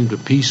of picked them to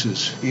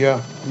pieces.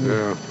 Yeah.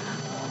 Yeah.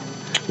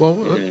 Well,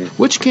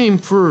 which came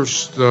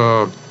first,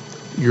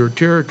 your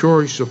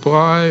Territory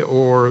Supply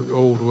or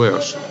Old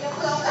West?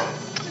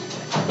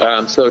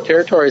 So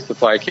Territory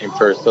Supply came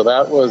first. So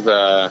that was,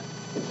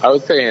 I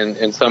would say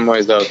in some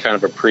ways that was kind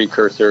of a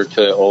precursor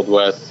to Old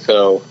West.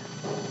 So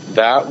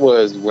that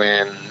was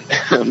when,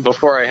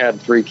 before I had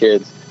 3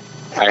 kids,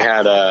 I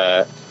had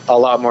a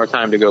lot more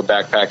time to go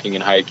backpacking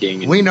and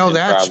hiking. We know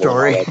that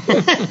story.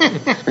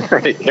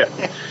 Right,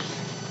 yeah.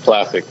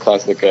 Classic.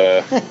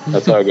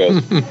 That's how it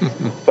goes.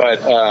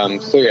 But,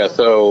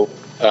 so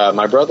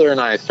my brother and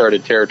I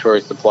started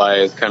Territory Supply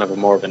as kind of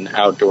more of an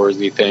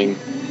outdoorsy thing.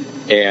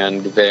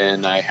 And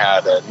then I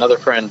had another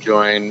friend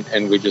join,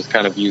 and we just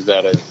kind of used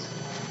that as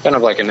kind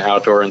of like an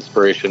outdoor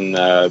inspiration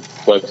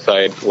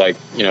website.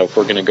 If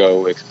we're going to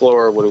go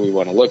explore, what do we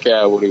want to look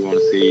at? What do we want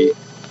to see?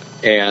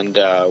 And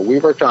we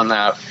worked on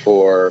that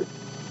for,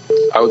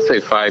 I would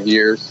say, 5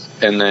 years,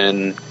 and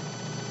then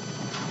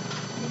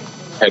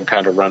had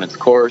kind of run its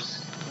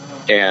course.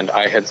 And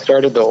I had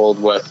started the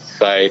Old West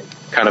site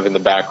kind of in the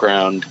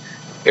background.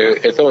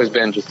 It's always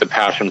been just a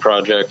passion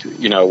project,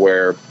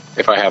 where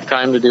if I have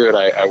time to do it,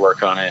 I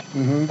work on it.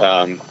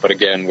 Mm-hmm. But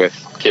again, with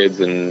kids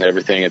and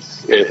everything,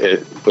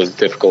 it was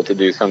difficult to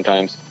do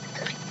sometimes.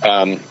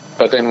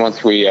 But then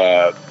once we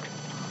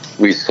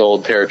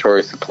sold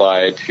Territory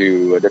Supply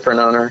to a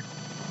different owner,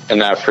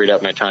 and that freed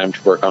up my time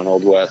to work on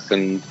Old West.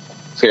 And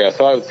so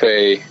I would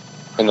say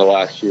in the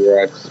last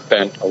year I've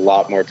spent a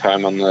lot more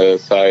time on the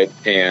site,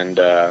 and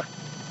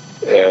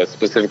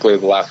specifically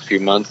the last few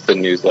months the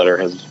newsletter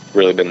has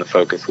really been the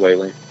focus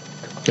lately.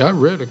 I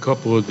read a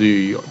couple of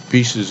the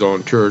pieces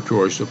on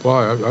territory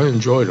supply. I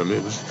enjoyed them.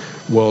 It was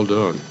well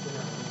done.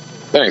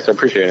 Thanks, I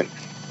appreciate it.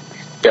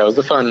 Yeah, it was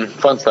a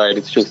fun site.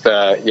 It's just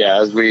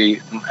as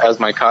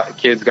my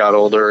kids got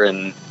older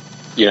and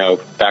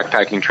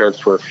backpacking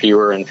trips were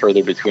fewer and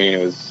further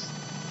between,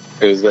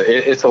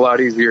 it's a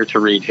lot easier to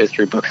read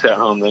history books at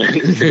home than it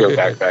is to go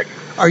backpacking.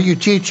 Are you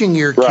teaching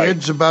your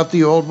kids about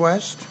the Old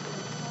West?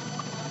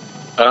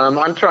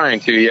 I'm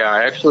trying to. Yeah,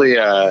 I actually.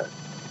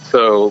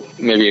 So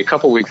maybe a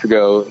couple weeks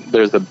ago,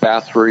 there's a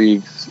Bass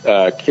Reeves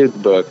kids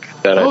book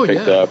that I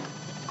picked up,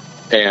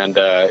 and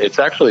it's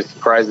actually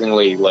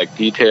surprisingly like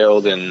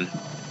detailed and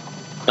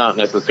not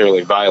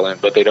necessarily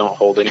violent, but they don't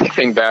hold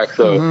anything back.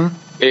 So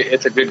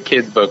it's a good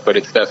kids book, but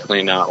it's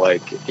definitely not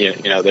like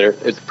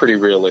it's pretty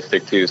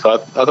realistic too. So I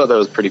thought that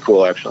was pretty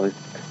cool actually.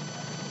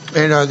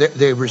 And are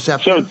they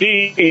receptive? So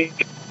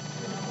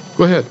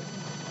go ahead.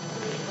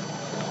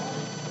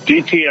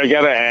 DT, I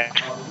gotta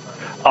ask.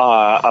 You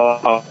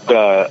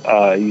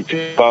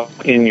talk about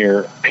in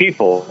your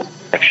people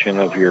section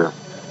of your,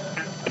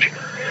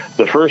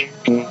 the first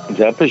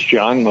up is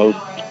John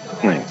Moses.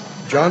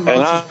 John Moses.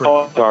 And I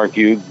always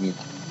argued,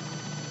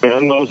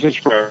 John Moses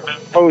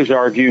always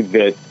argued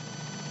that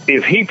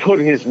if he put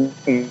his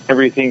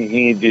everything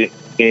he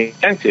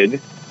invented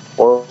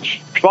or was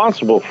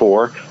responsible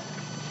for,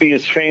 be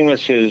as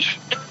famous as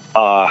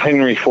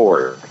Henry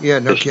Ford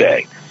this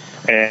day.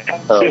 And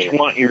I just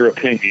want your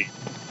opinion.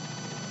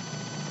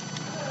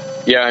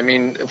 Yeah, I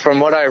mean, from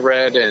what I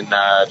read and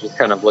just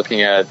kind of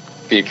looking at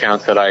the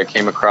accounts that I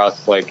came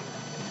across, like,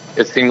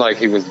 it seemed like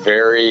he was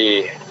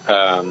very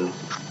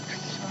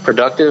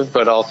productive,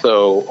 but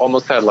also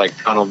almost had, like,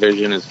 tunnel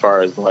vision as far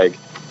as, like,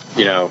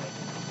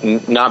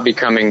 not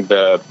becoming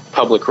the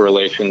public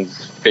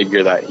relations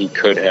figure that he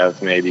could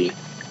have, maybe.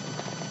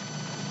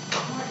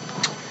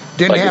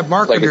 Didn't have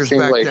marketers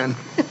back then.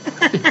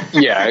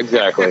 Yeah,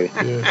 exactly.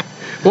 Yeah.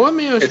 Well, let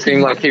me ask it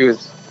seemed like he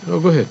was... Oh,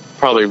 go ahead.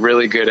 Probably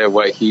really good at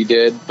what he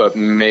did, but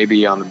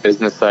maybe on the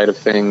business side of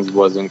things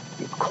wasn't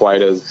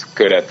quite as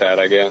good at that,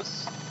 I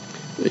guess.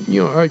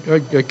 I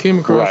came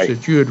across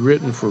that you had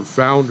written for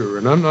Founder,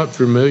 and I'm not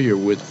familiar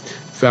with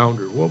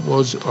Founder. What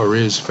was or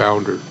is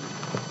Founder?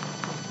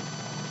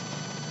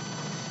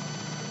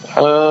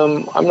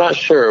 I'm not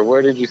sure.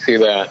 Where did you see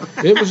that?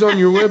 It was on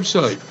your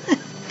website.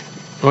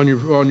 On your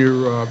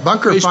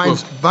Bunker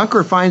Facebook.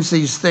 Bunker finds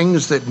these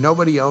things that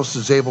nobody else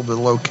is able to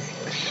locate.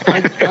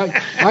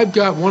 I've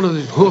got one of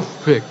the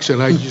hoof picks,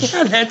 and I just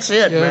that's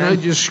it, man. And I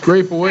just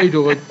scrape away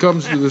till it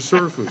comes to the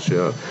surface.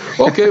 Yeah.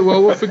 Okay.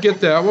 Well, we'll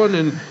forget that one.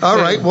 And all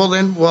right. Well,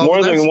 then. Well,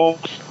 more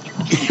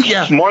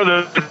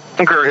than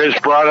Bunker has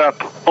brought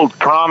up old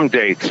prom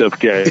dates of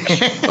days.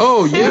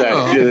 Oh yeah.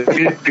 That you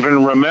didn't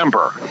even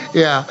remember.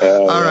 Yeah.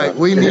 All right.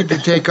 We need to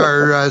take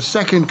our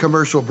second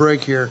commercial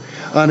break here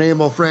on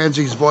Emil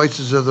Franzi's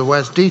Voices of the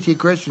West. D.T.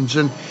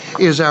 Christiansen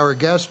is our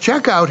guest.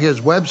 Check out his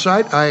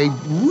website. I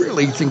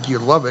really think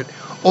you'll love it.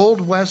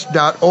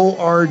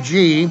 oldwest.org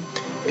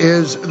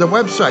is the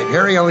website.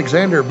 Harry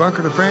Alexander,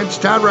 Bunker to France,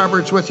 Todd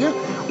Roberts with you.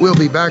 We'll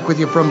be back with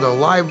you from the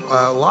live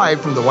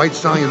from the White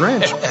Stallion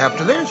Ranch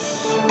after this.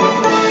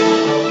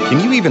 Can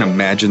you even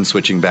imagine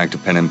switching back to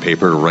pen and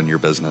paper to run your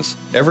business?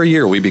 Every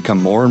year we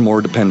become more and more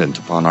dependent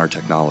upon our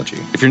technology.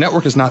 If your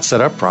network is not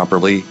set up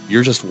properly,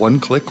 you're just one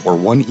click or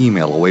one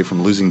email away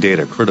from losing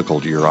data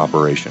critical to your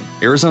operation.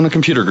 Arizona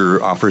Computer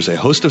Guru offers a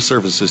host of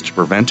services to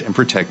prevent and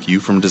protect you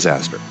from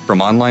disaster.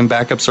 From online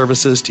backup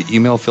services to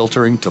email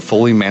filtering to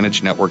fully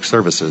managed network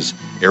services,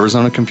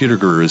 Arizona Computer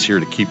Guru is here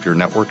to keep your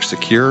network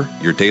secure,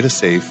 your data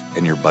safe,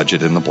 and your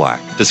budget in the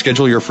black. To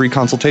schedule your free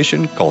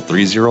consultation, call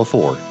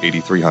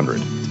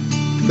 304-8300.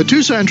 The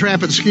Tucson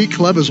Trap and Skeet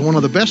Club is one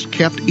of the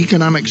best-kept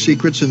economic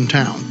secrets in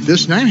town.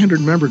 This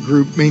 900-member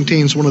group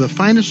maintains one of the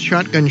finest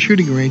shotgun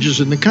shooting ranges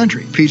in the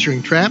country,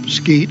 featuring trap,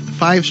 skeet,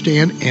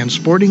 5-stand, and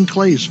sporting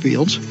clays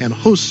fields, and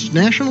hosts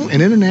national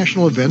and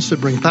international events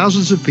that bring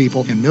thousands of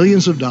people and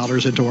millions of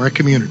dollars into our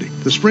community.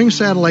 The Spring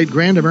Satellite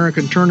Grand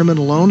American Tournament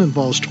alone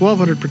involves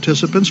 1,200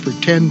 participants for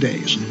 10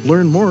 days.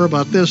 Learn more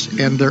about this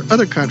and their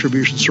other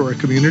contributions to our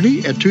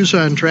community at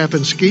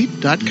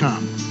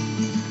TucsonTrapandSkeet.com.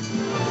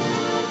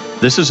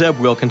 This is Eb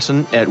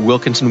Wilkinson at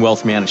Wilkinson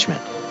Wealth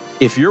Management.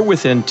 If you're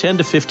within 10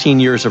 to 15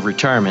 years of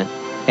retirement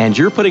and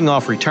you're putting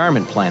off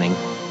retirement planning,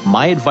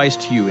 my advice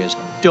to you is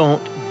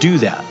don't do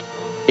that.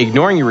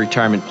 Ignoring your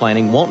retirement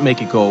planning won't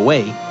make it go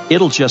away,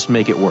 it'll just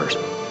make it worse.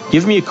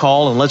 Give me a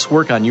call and let's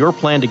work on your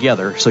plan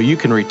together so you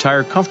can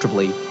retire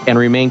comfortably and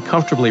remain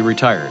comfortably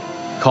retired.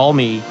 Call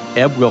me,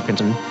 Eb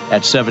Wilkinson,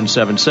 at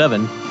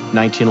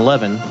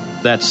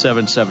 777-1911. That's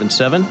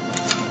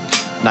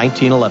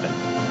 777-1911.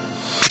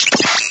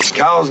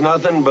 Cow's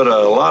nothing but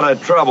a lot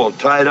of trouble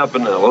tied up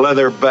in a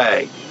leather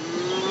bag.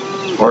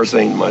 Horse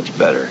ain't much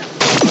better.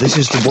 This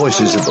is the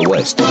Voices of the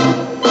West.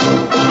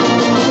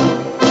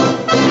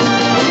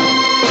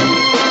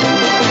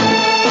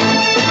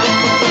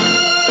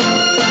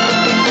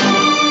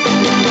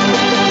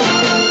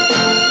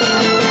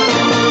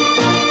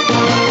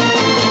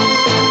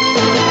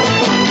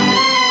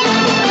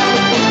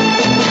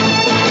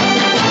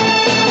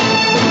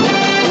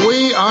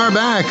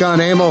 back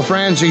on Emil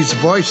Franzi's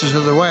Voices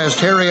of the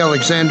West. Harry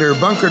Alexander,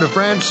 Bunker de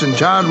France, and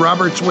Todd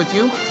Roberts with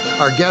you.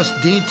 Our guest,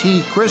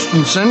 D.T.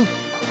 Christiansen,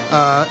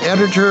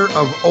 editor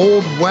of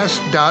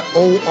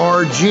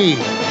oldwest.org.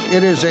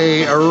 It is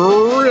a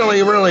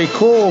really, really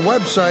cool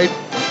website,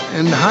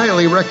 and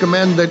highly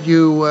recommend that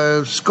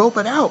you scope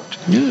it out.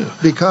 Yeah.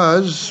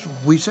 Because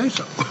we say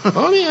so.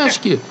 Let me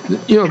ask you,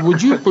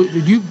 would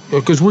you,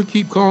 because we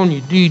keep calling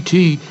you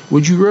DT,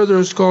 would you rather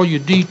us call you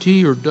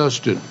DT or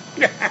Dustin?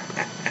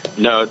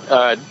 No,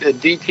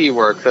 DT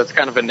works. That's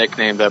kind of a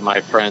nickname that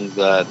my friends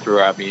threw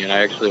at me, and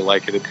I actually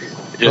like it. It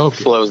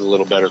just flows a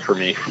little better for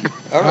me.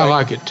 All right. I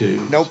like it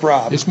too. No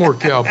problem. It's more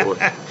cowboy.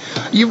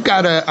 You've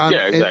got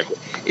exactly.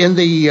 In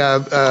the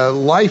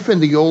Life in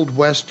the Old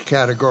West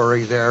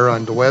category there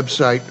on the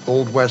website,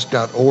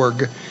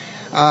 oldwest.org,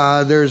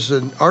 there's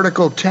an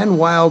article, 10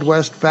 Wild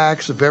West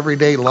Facts of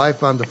Everyday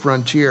Life on the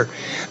Frontier.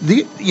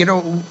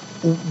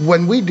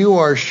 When we do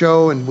our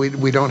show and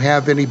we don't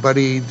have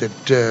anybody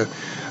that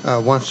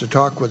wants to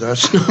talk with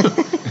us,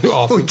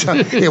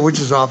 which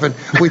is often,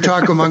 we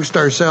talk amongst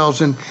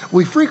ourselves, and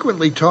we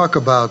frequently talk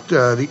about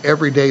the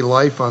everyday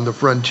life on the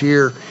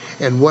frontier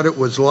and what it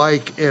was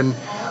like. And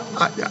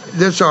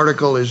this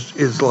article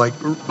is like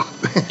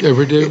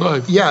everyday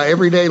life. Yeah,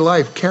 everyday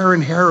life.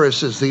 Karen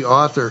Harris is the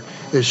author.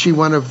 Is she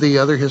one of the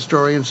other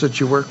historians that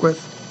you work with?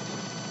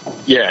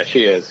 Yeah,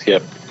 she is.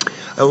 Yep.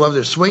 I love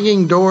this.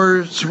 Swinging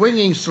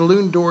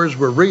saloon doors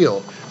were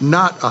real,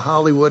 not a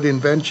Hollywood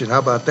invention. How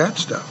about that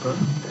stuff? Huh?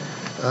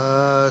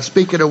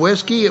 Speaking of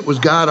whiskey, it was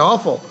god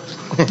awful.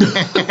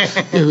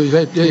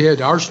 They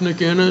had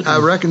arsenic in it. I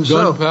reckon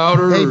so.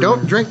 Gunpowder. Hey,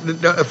 don't drink.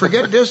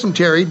 Forget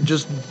dysentery.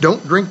 Just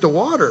don't drink the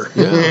water.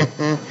 Yeah,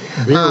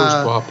 beer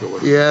was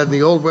popular. Yeah, and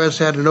the Old West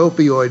had an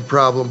opioid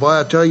problem. Boy,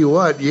 I tell you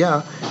what.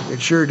 Yeah,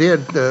 it sure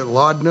did.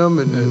 Laudanum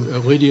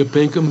and Lydia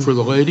Pinkham for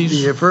the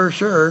ladies. Yeah, for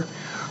sure.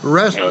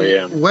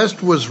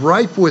 West was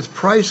ripe with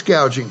price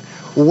gouging.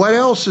 What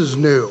else is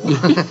new?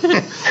 Welcome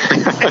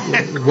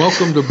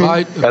to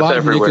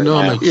Biden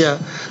economics. Yeah.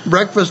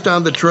 Breakfast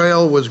on the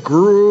trail was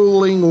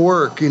grueling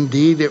work.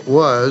 Indeed, it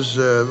was.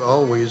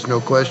 Always, no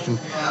question.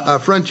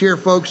 Frontier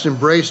folks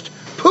embraced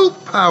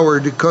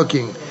poop-powered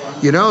cooking.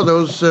 You know,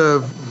 those...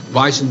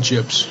 bison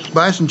chips.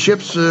 Bison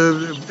chips,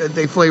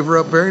 they flavor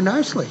up very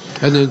nicely.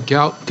 And then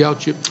cow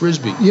chip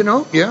frisbee.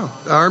 Yeah.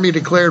 The Army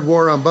declared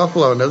war on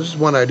buffalo. Now, this is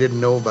one I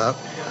didn't know about.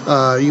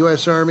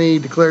 U.S. Army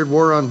declared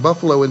war on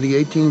buffalo in the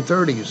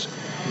 1830s.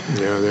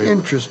 Yeah, they're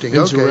interesting.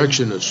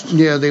 Insurrectionists.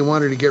 Okay. Yeah, they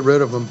wanted to get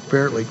rid of them,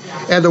 apparently.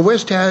 And the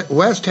West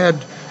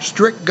had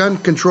strict gun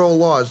control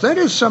laws. That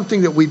is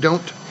something that we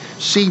don't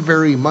see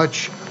very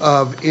much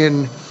of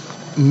in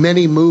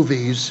many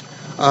movies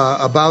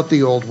about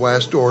the Old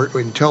West or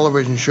in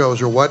television shows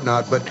or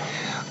whatnot, but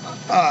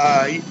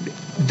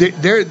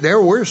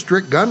there were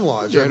strict gun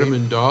laws. Adam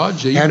and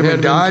Dodge. Adam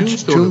and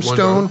Dodge,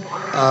 Tombstone,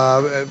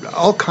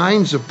 all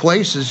kinds of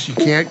places. You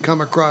can't come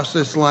across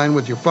this line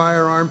with your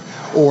firearm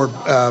or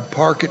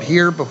park it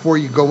here before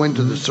you go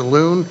into the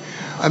saloon.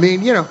 I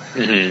mean,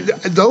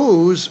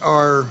 those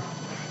are,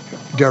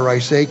 dare I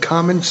say,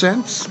 common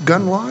sense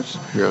gun laws.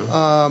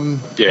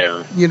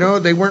 Yeah.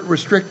 They weren't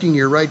restricting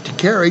your right to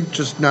carry,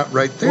 just not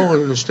right there.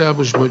 Well, an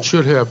establishment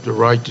should have the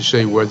right to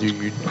say whether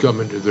you'd come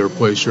into their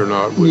place or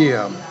not.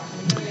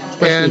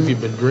 Especially if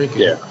you've been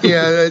drinking.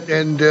 Yeah,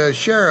 and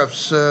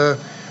sheriffs'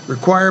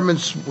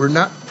 requirements were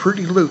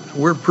pretty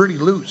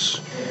loose.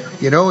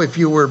 If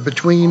you were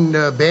between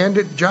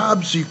bandit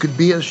jobs, you could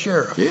be a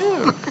sheriff.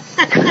 Yeah.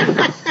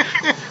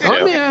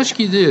 Let me ask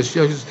you this.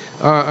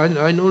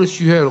 I noticed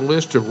you had a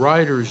list of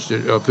writers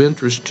of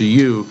interest to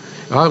you.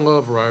 I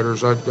love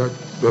writers. I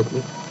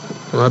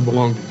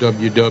belong to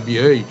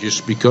WWA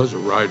just because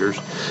of writers.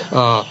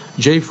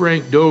 J.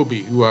 Frank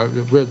Dobie, who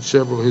I've read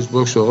several of his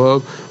books I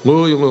love.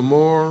 Louis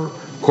L'Amour,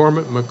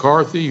 Cormac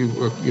McCarthy,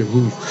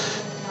 who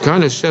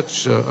kind of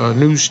sets a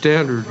new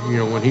standard,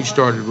 when he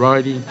started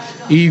writing.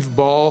 Eve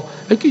Ball.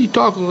 And can you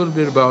talk a little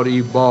bit about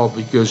Eve Ball?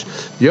 Because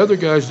the other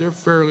guys, they're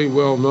fairly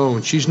well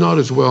known. She's not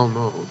as well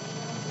known.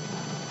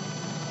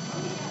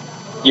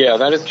 Yeah,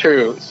 that is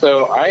true.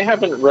 So I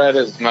haven't read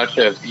as much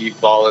of Eve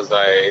Ball as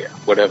I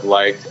would have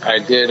liked. I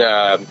did.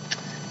 I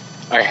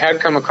had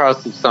come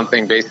across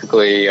something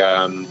basically.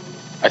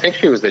 I think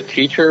she was a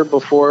teacher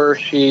before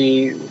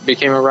she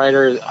became a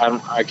writer.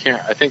 I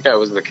think that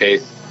was the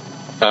case.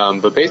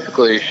 But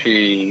basically,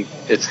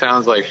 it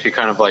sounds like she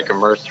kind of like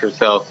immersed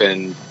herself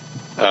in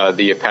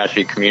the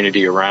Apache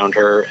community around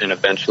her, and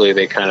eventually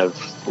they kind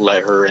of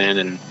let her in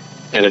and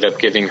ended up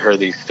giving her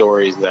these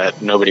stories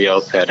that nobody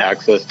else had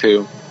access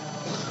to.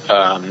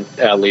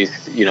 At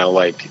least,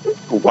 like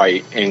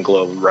white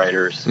Anglo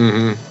writers.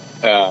 Mm-hmm.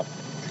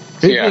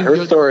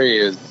 Her story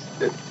is...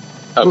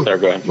 sorry,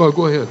 go ahead. Well,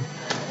 go ahead.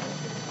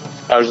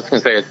 I was just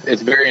going to say,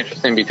 it's very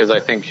interesting because I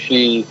think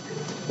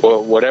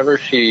whatever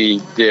she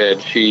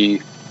did,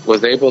 she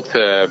was able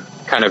to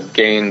kind of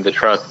gain the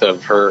trust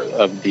of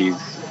these,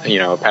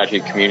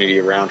 Apache community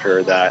around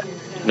her that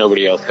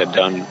nobody else had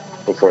done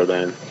before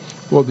then.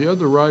 Well, the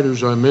other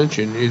writers I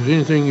mentioned, is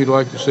anything you'd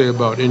like to say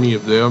about any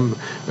of them,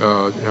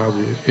 how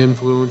they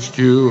influenced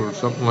you or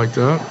something like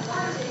that?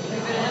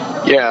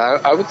 Yeah,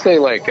 I would say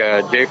like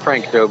J.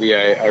 Frank Dobie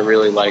I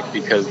really like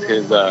because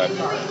his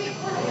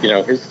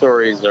his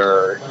stories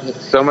are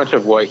so much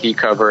of what he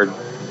covered,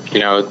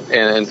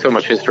 and so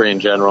much history in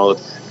general.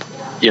 It's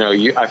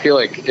I feel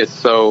like it's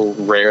so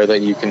rare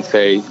that you can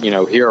say,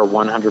 here are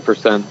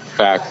 100%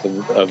 facts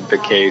of the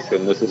case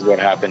and this is what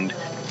happened.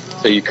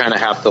 So you kind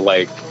of have to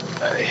like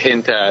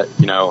hint at,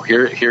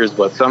 here's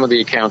what some of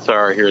the accounts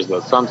are, here's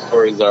what some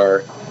stories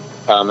are.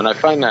 And I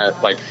find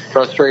that like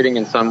frustrating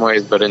in some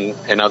ways, but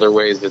in other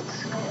ways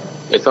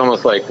it's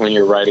almost like when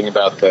you're writing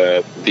about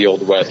the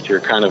Old West, you're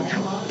kind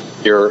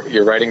of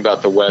you're writing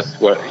about the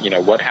West,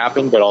 what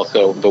happened, but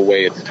also the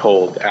way it's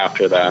told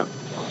after that.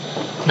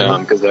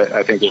 Because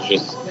I think there's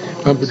just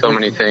so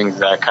many things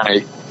that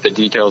kind of the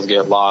details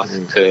get lost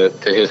to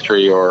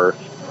history, or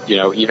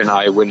even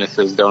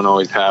eyewitnesses don't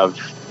always have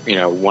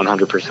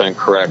 100%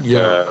 correct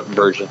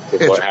version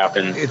of what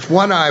happened. It's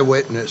one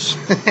eyewitness.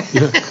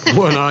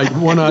 One eye.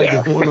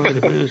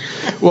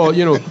 Well,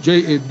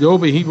 J.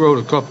 Dobie, he wrote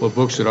a couple of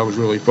books that I was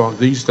really fond of.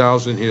 These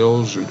Thousand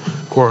Hills and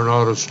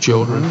Coronado's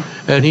Children,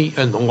 and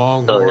the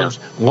Longhorns.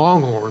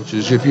 Longhorns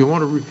is, if you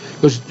want to,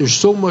 because there's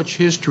so much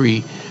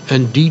history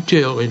and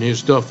detail in his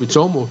stuff. It's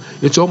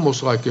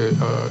almost like a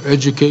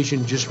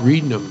education just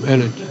reading them,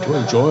 and it's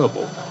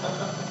enjoyable.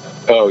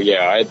 Oh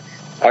yeah,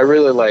 I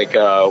really like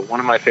one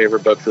of my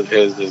favorite books of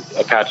his is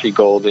Apache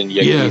Gold and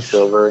Yeti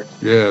Silver.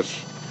 Yes.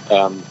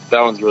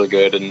 That one's really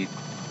good, and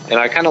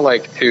I kind of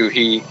like too.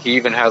 He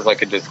even has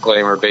like a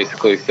disclaimer,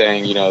 basically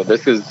saying,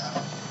 this is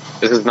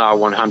not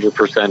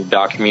 100%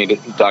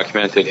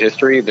 documented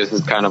history. This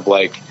is kind of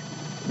like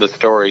the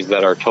stories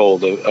that are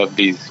told of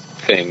these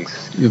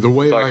things. Yeah, the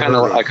way I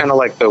kind of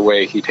like the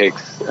way he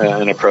takes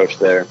an approach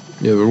there.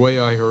 Yeah, the way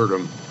I heard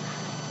him.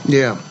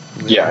 Yeah.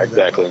 Yeah,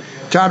 exactly.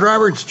 Todd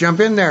Roberts, jump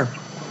in there.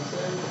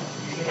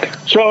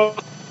 So,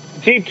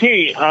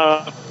 DT,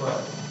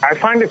 I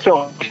find it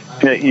so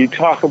that you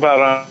talk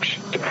about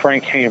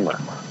Frank Hamer,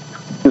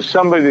 who's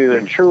somebody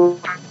that truly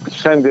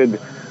ascended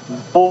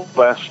Old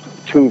West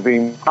to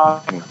the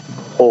modern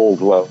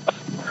Old West,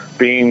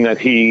 being that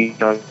he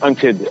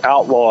hunted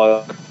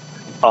outlaws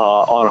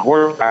on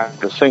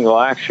horseback, a single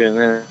action,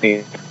 and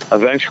he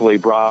eventually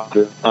brought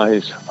the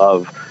eyes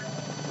of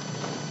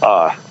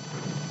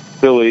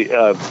Billy,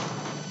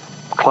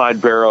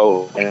 Clyde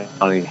Barrow, and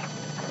Bonnie.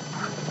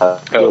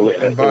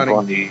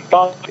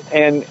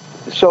 And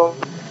so,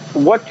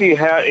 what do you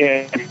have?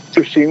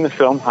 You've seen the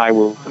film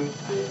Highway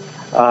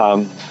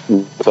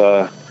with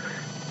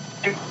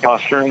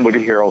Foster and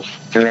Woody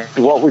Harrelson.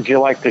 What would you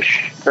like to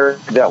share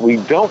that we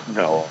don't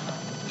know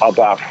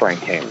about Frank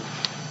Hamer?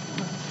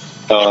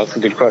 That's a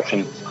good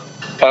question.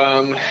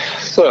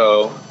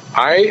 So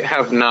I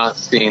have not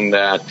seen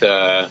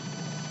that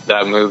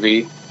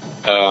movie,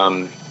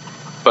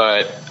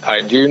 but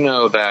I do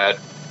know that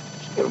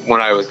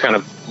when I was kind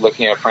of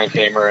looking at Frank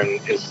Hamer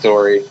and his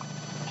story,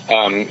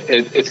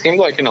 it seemed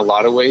like in a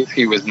lot of ways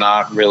he was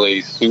not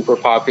really super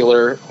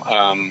popular.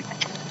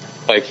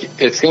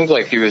 It seems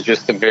like he was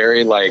just a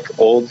very like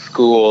old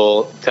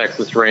school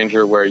Texas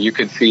Ranger, where you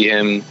could see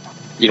him,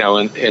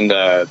 in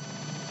the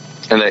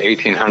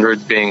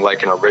 1800s being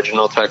like an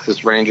original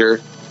Texas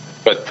Ranger.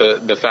 But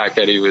the fact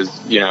that he was,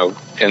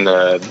 in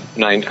the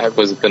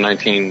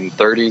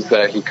 1930s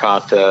that he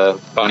caught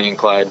Bonnie and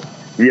Clyde.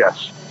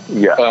 Yes.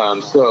 Yeah.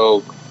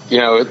 So,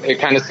 it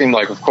kind of seemed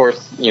like, of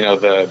course,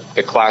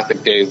 the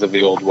classic days of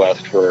the Old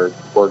West were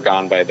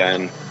gone by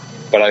then.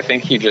 But I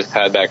think he just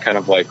had that kind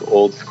of like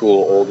old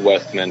school, Old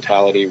West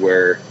mentality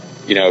where,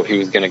 he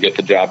was going to get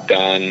the job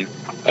done.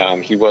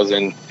 It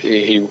wasn't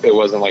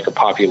like a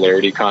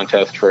popularity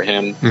contest for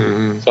him.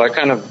 Mm-hmm. So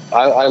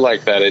I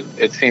like that.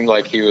 It seemed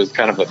like he was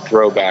kind of a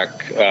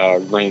throwback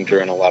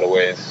Ranger in a lot of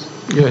ways.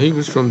 Yeah, he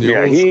was from the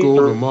old school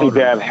to modern.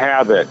 That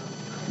habit.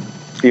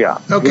 Yeah.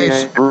 Okay.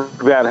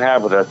 That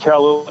habit of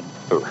tell the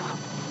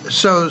truth.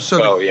 So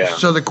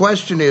the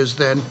question is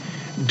then,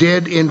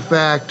 did in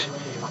fact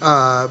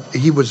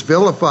he was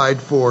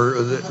vilified for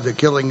the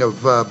killing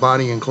of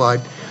Bonnie and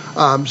Clyde?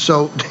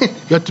 So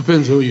that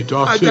depends who you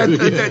talk to.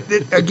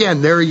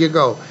 Again, there you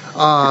go.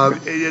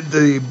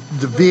 The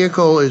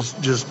vehicle is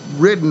just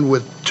ridden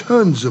with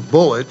tons of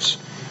bullets.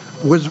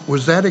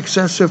 Was that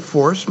excessive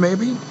force,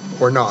 maybe,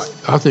 or not?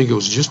 I think it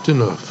was just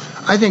enough.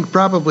 I think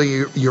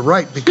probably you're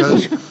right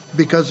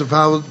because of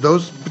how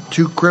those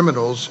two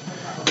criminals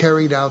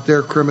carried out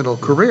their criminal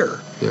career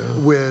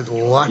with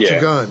lots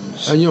of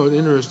guns. And an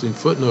interesting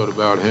footnote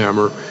about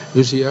Hammer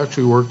is he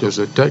actually worked as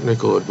a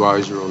technical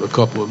advisor on a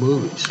couple of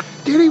movies.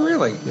 Did he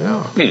really?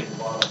 Yeah.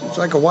 It's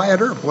like a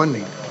Wyatt Earp, wasn't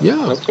he?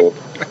 Yeah. That's cool.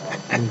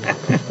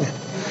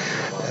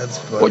 That's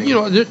funny.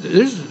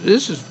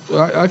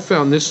 Well, I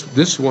found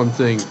this one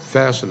thing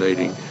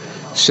fascinating.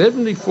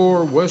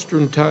 74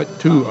 Western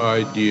tattoo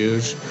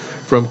ideas,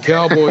 from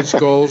cowboy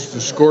skulls to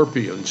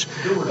scorpions.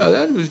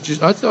 That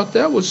was I thought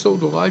that was so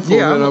delightful.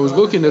 Yeah. And I was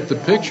looking at the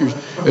pictures,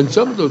 and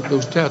some of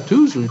those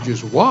tattoos are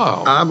just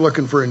wow. I'm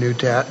looking for a new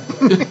tat.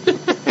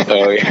 Oh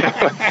Oh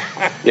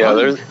yeah,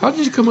 yeah. How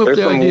did you come up with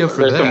the idea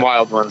for that? There's some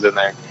wild ones in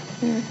there.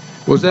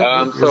 Was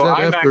that? So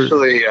I'm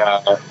actually.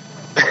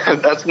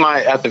 That's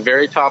at the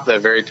very top.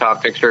 That very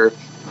top picture.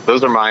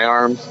 Those are my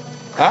arms.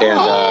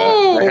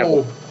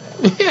 Oh.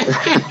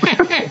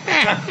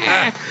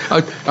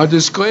 A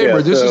disclaimer.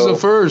 Yeah, this is the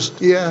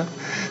first. Yeah.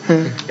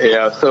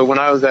 Yeah. So when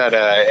I was at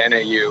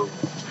NAU,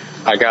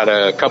 I got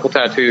a couple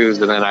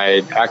tattoos, and then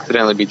I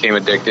accidentally became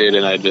addicted,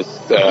 and I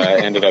just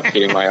ended up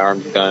getting my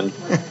arms done.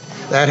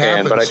 That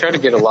happens. But I tried to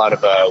get a lot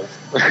of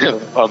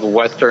of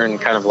Western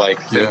kind of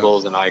like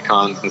symbols and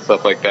icons and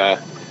stuff like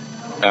that.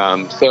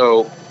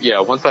 So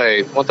yeah, once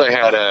I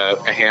had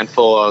a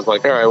handful, I was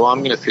like, all right, well,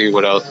 I'm going to see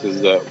what else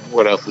is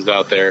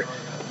out there.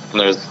 And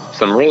there's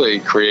some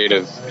really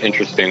creative,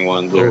 interesting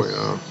ones.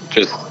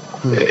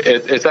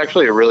 It's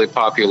actually a really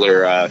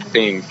popular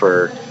theme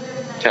for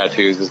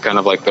tattoos. It's kind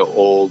of like the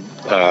old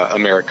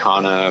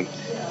Americana,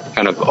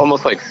 kind of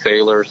almost like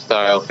Sailor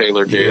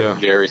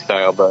Jerry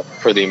style, but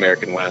for the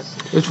American West.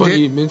 It's funny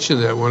you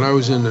mentioned that. When I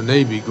was in the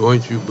Navy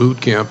going through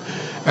boot camp,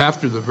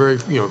 after the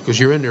because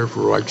you're in there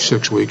for like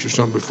 6 weeks or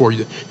something before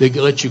they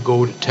let you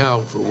go to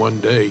town for one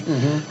day.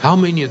 How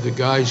many of the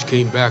guys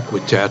came back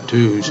with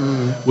tattoos,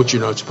 which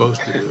you're not supposed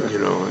to do, and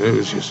it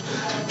was just,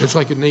 it's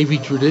like a Navy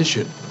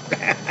tradition.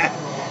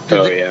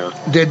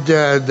 Did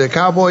the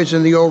cowboys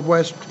in the Old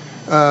West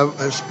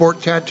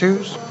sport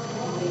tattoos?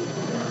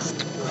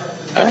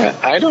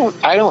 I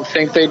don't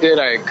think they did.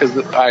 Because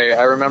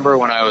I remember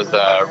when I was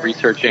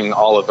researching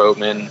Olive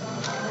Oatman,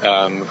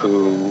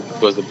 who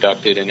was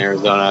abducted in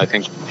Arizona, I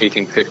think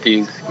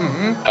 1850s.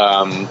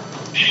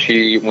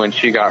 When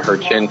she got her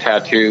chin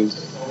tattoos,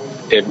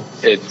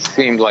 it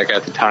seemed like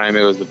at the time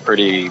it was a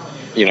pretty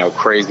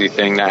crazy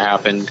thing that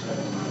happened.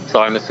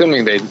 So I'm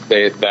assuming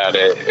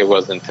it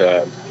wasn't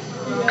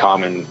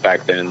common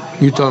back then.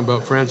 You talking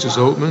about Frances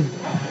Oatman?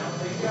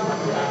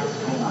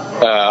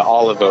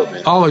 Olive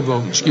Oatman. Olive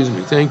Oatman, excuse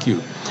me. Thank you.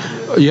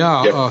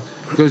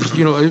 Because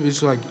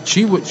it's like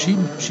she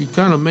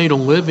kind of made a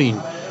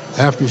living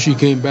after she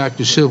came back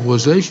to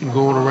civilization,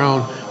 going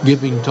around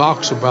giving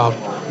talks about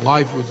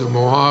life with the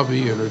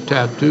Mojave and her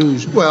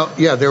tattoos. Well,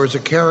 yeah, there was a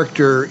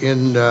character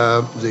in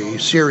the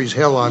series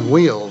Hell on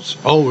Wheels.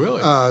 Oh,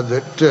 really?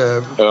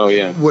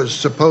 That was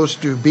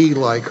supposed to be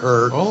like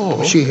her.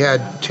 Oh. She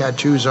had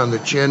tattoos on the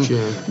chin.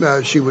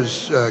 She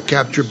was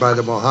captured by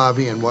the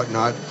Mojave and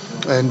whatnot,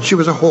 and she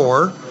was a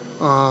whore.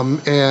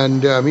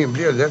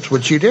 That's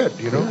what she did,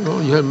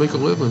 Well, you had to make a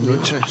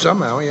living.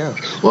 Somehow, yeah.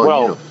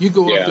 Well, you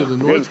go up to the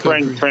North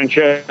Country.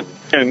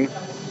 Francescan,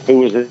 who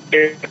was an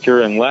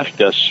actor and left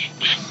us,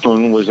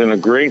 was in a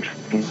great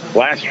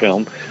last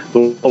film,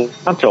 The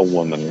Toronto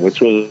Woman,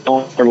 which was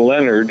for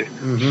Leonard.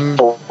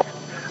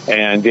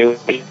 And it was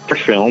a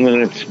film,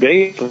 and it's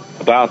based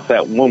about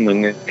that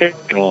woman that's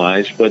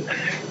fictionalized, but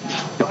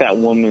that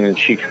woman, and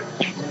she comes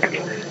back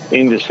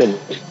into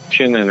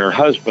civilization, and her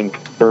husband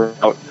put her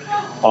out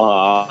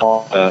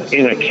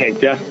in a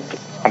death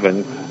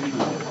cabin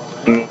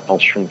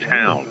miles from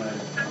town,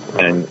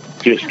 and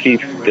just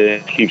keep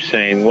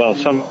saying, well,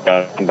 somebody's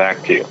got to come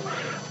back to you.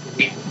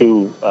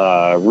 Who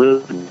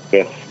really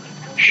with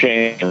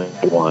Shane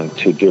the one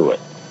to do it.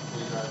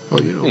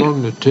 Well,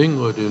 along the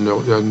Tinglet and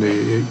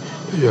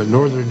the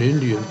northern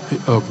Indian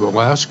of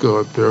Alaska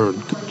up there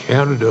in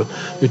Canada,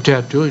 the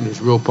tattooing is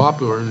real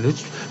popular, and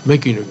it's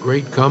making a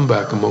great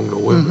comeback among the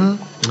women.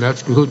 And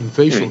that's including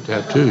facial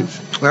tattoos.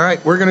 All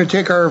right, we're going to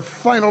take our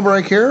final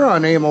break here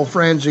on Emil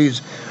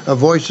Franzi's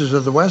Voices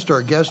of the West.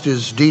 Our guest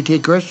is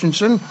D.T.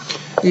 Christiansen.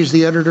 He's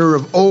the editor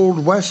of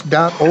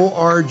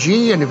oldwest.org,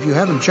 and if you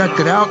haven't checked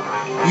it out,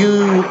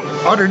 you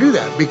ought to do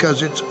that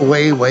because it's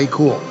way, way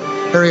cool.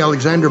 Harry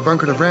Alexander,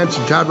 Bunker de France,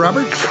 and Todd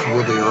Roberts.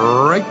 We'll be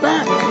right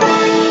back.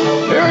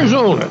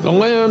 Arizona, the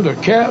land of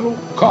cattle,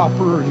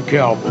 copper, and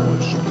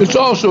cowboys. It's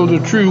also the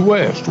true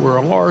West, where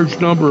a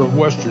large number of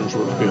Westerns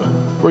were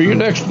filmed. For your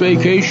next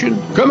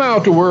vacation, come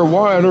out to where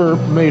Wyatt Earp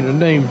made a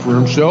name for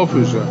himself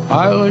as a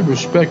highly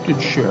respected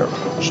sheriff.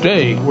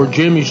 Stay where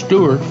Jimmy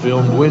Stewart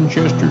filmed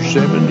Winchester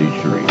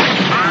 73.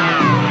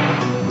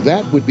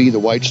 That would be the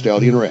White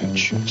Stallion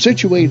Ranch.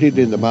 Situated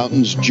in the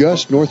mountains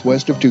just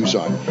northwest of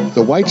Tucson,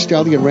 the White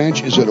Stallion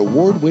Ranch is an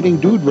award-winning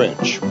dude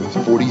ranch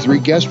with 43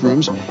 guest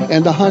rooms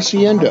and the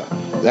Hacienda.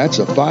 That's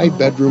a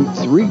 5-bedroom,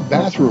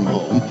 3-bathroom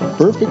home,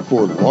 perfect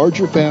for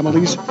larger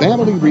families,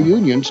 family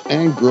reunions,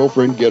 and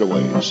girlfriend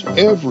getaways.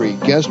 Every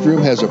guest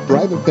room has a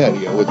private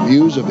patio with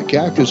views of the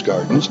cactus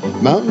gardens,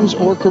 mountains,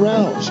 or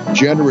corrals.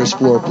 Generous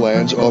floor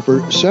plans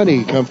offer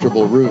sunny,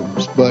 comfortable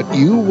rooms, but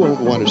you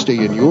won't want to stay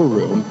in your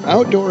room.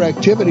 Outdoor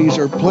activities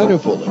are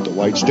plentiful at the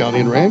White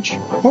Stallion Ranch.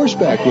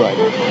 Horseback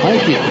riding,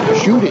 hiking,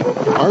 shooting,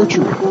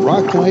 archery,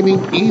 rock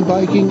climbing,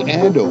 e-biking,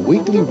 and a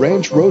weekly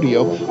ranch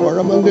rodeo are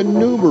among the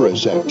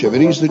numerous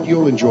activities that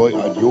you'll enjoy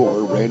on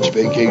your ranch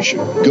vacation.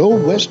 Go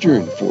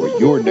Western for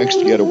your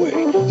next getaway.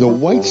 The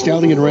White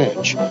Stallion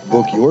Ranch.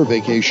 Book your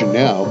vacation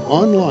now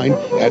online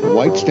at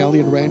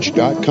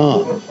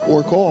whitestallionranch.com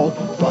or call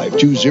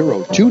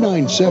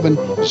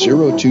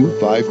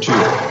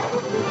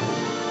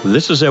 520-297-0252.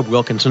 This is Eb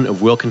Wilkinson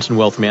of Wilkinson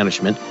Wealth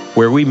Management,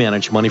 where we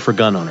manage money for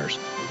gun owners.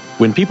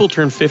 When people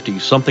turn 50,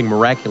 something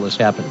miraculous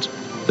happens.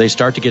 They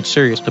start to get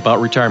serious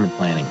about retirement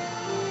planning.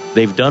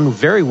 They've done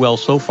very well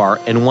so far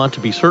and want to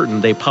be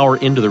certain they power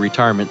into the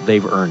retirement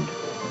they've earned.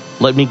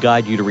 Let me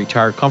guide you to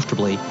retire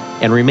comfortably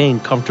and remain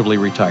comfortably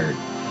retired.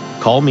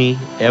 Call me,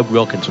 Eb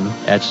Wilkinson,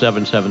 at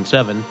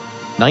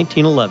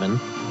 777-1911.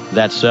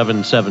 That's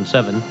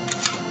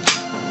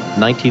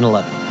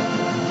 777-1911.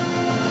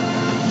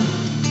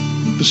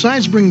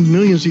 Besides bringing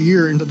millions a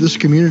year into this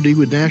community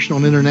with national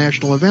and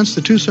international events,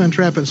 the Tucson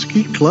Trap and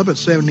Skeet Club at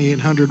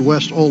 7800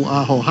 West Old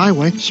Ajo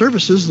Highway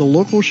services the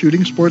local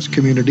shooting sports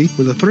community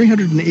with a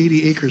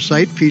 380-acre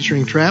site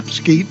featuring trap,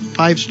 skeet,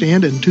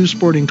 5-stand, and 2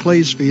 sporting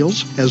clays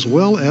fields, as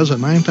well as a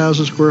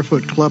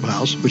 9,000-square-foot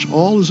clubhouse, which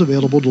all is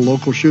available to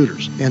local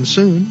shooters, and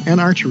soon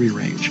an archery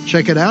range.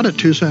 Check it out at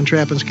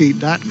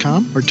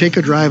TucsonTrapandSkeet.com or take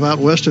a drive out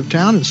west of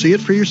town and see it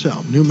for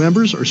yourself. New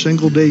members or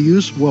single-day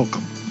use,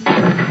 welcome.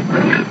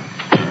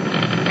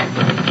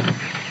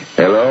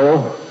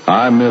 Hello,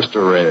 I'm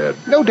Mr. Red.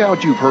 No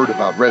doubt you've heard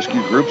about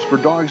rescue groups for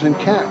dogs and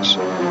cats.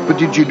 But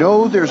did you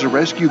know there's a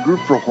rescue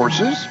group for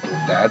horses?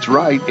 That's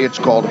right, it's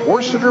called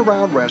Horse It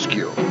Around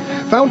Rescue.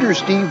 Founders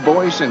Steve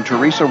Boyce and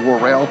Teresa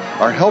Worrell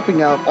are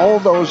helping out all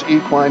those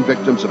equine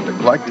victims of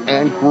neglect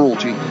and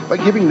cruelty by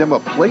giving them a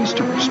place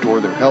to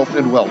restore their health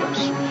and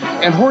wellness.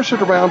 And Horse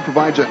It Around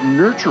provides a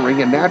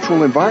nurturing and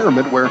natural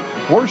environment where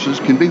horses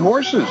can be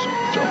horses,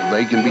 so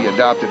they can be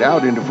adopted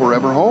out into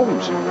forever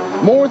homes.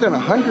 More than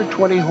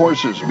 120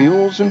 horses,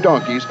 mules, and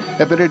donkeys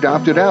have been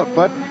adopted out,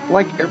 but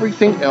like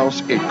everything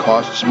else, it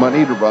costs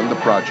money to run the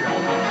project.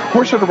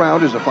 Horse It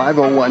Around is a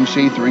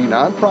 501c3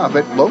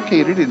 nonprofit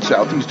located in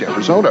southeast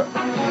Arizona.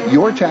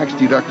 Your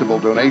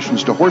tax-deductible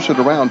donations to Horse It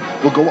Around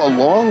will go a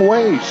long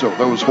way so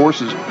those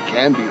horses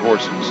can be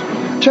horses.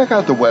 Check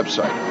out the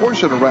website,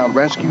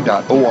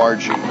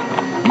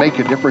 horseitaroundrescue.org. Make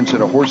a difference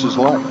in a horse's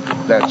life.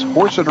 That's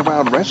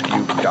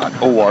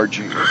horseitaroundrescue.org.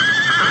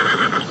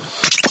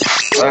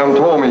 Sam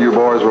told me you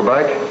boys were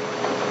back.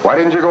 Why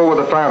didn't you go with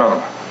the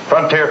Phantom?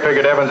 Frontier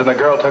figured Evans and the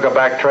girl took a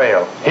back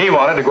trail. He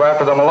wanted to go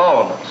after them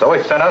alone, so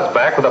he sent us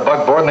back with a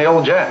buckboard and the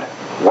old jet.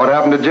 What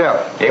happened to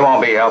Jeff? He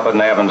won't be helping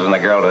Evans and the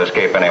girl to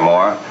escape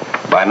anymore.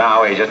 By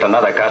now, he's just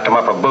another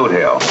customer for Boot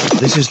Hill.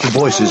 This is the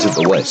Voices of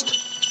the West.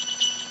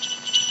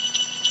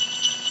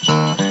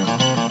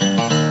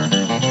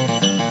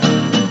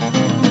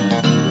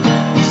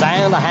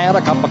 Santa had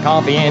a cup of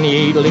coffee and he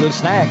ate a little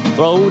snack.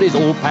 Throwed his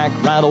old pack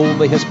right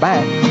over his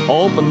back.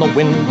 Opened the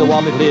window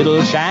of his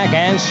little shack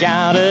and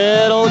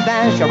shouted, "Oh,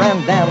 Dasher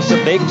and Dancer,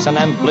 Vixen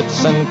and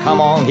Blitzen, come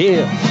on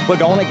here. We're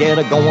gonna get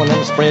a going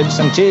and spread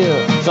some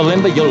cheer. So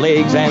limber your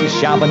legs and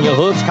sharpen your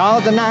hoofs,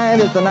 'cause tonight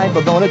is the night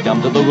we're gonna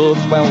jump to the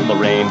roofs." Well, the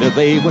reindeer,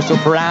 they were so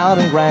proud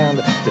and grand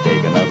to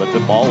take another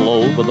trip all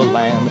over the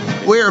land.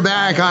 We're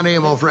back on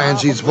Emil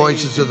Francie's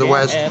Voices of the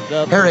West.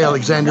 Harry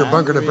Alexander,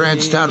 Bunker to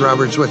Branch, Todd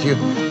Roberts with you.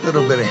 A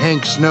little bit of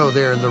Hank Snow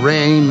there in the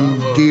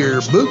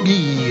Reindeer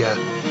Boogie.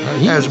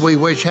 As we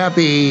wish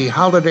happy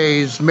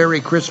holidays,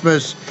 Merry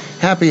Christmas,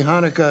 Happy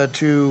Hanukkah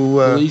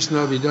to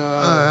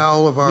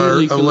all of our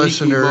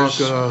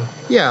listeners.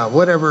 Yeah,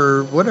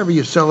 whatever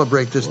you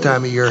celebrate this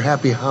time of year,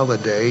 happy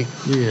holiday.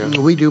 Yeah.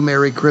 We do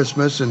Merry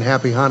Christmas and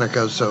Happy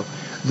Hanukkah, so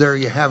there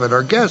you have it.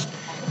 Our guest,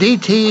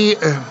 D.T.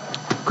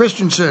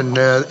 Christiansen,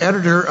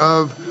 editor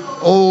of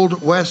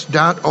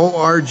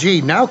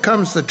oldwest.org. Now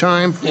comes the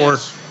time for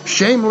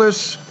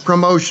shameless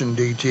promotion,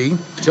 DT.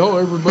 Tell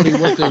everybody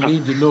what they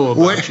need to know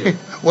about you.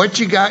 What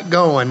you got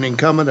going and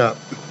coming up.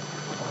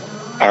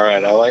 All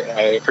right,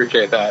 I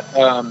appreciate that.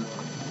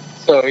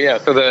 So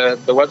the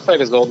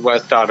website is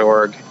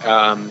oldwest.org.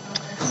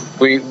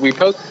 We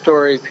post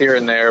stories here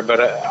and there, but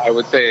I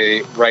would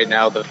say right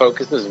now the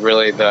focus is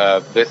really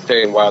the This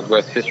Day in Wild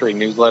West History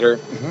newsletter.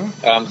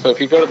 Mm-hmm. So if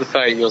you go to the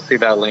site, you'll see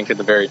that link at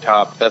the very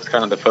top. That's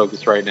kind of the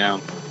focus right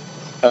now.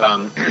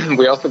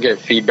 We also get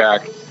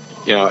feedback.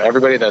 You know,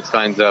 everybody that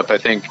signs up, I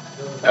think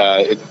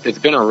it's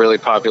been a really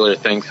popular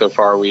thing so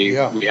far. We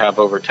have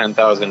over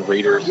 10,000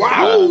 readers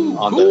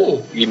on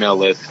the email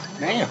list.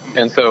 Man.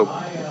 And so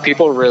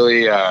people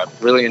really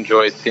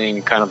enjoy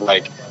seeing kind of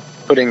like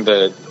putting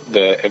the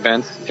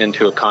events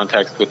into a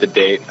context with the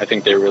date. I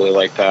think they really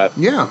like that.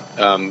 Yeah.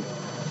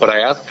 But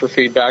I ask for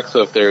feedback,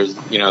 so if there's,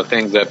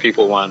 things that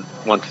people want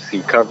to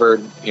see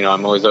covered,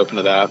 I'm always open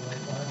to that.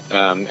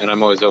 And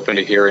I'm always open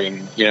to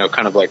hearing,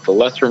 kind of like the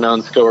lesser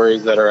known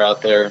stories that are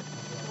out there.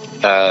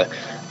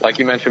 Like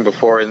you mentioned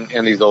before,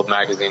 in these old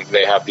magazines,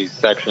 they have these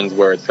sections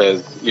where it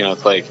says,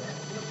 it's like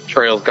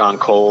trails gone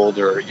cold,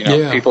 or,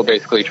 people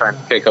basically trying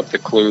to pick up the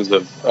clues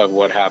of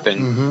what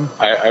happened. Mm-hmm.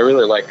 I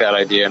really like that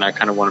idea, and I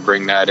kind of want to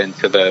bring that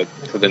into the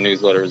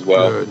newsletter as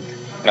well.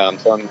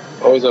 So I'm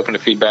always open to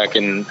feedback.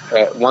 And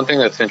one thing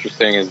that's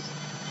interesting is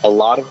a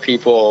lot of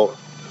people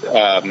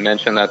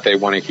mention that they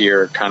want to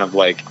hear kind of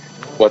like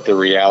what the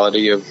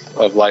reality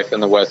of life in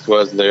the West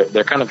was.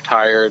 They're kind of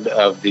tired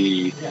of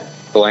the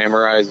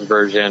glamorized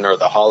version or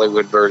the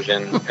Hollywood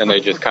version, and they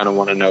just kind of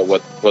want to know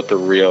what the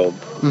real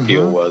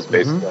deal was,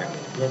 basically.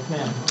 Mm-hmm.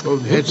 Well,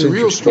 It's the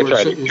real interesting.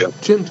 story is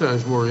 10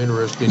 times more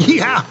interesting.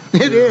 Yeah,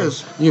 it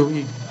is.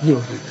 You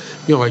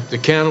know, like the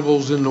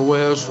cannibals in the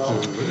West.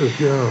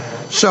 Yeah.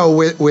 So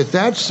with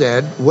that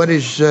said,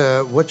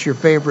 what's your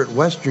favorite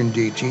Western,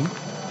 DT?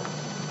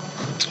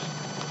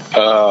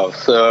 Oh,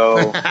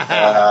 so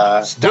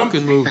Stump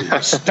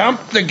movie.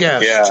 Stump the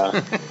guest.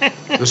 Yeah.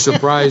 The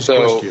surprise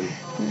question.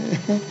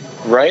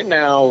 Right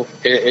now,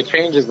 it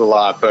changes a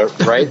lot, but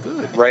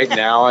right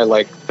now, I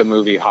like the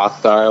movie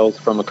Hostiles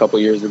from a couple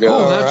years ago.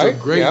 Oh, that's a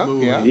great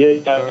movie.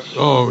 Yeah.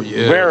 Oh,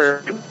 yeah.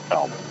 Very good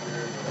film.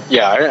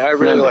 Yeah, I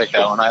really like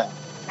that one. I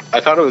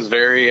thought it was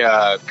very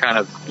kind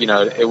of,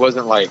 it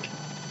wasn't like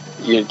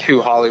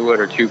too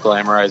Hollywood or too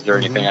glamorized or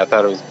anything. I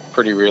thought it was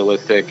pretty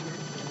realistic.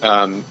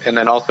 And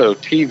then also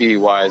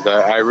TV-wise,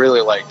 I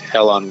really liked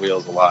Hell on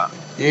Wheels a lot.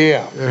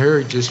 Yeah.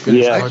 Harry just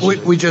finished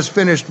watching we just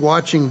finished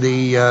watching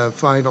the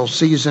final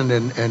season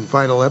and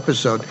final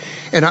episode.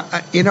 And,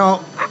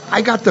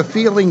 I got the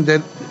feeling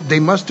that they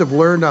must have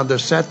learned on the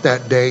set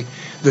that day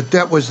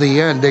that was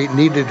the end. They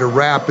needed to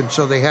wrap, and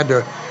so they had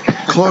to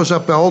close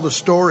up all the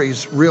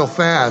stories real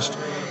fast.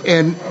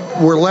 And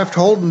we're left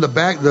holding the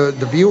bag.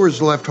 The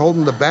viewers left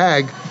holding the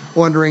bag,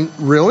 wondering,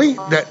 really?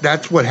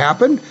 That's what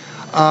happened?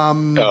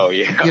 Oh,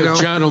 yeah. The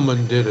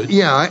gentleman did it.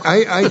 Yeah,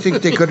 I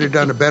think they could have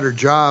done a better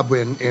job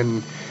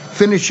in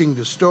finishing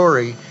the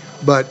story.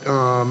 But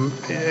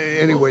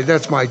anyway,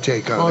 that's my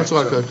take on it. It's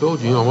like I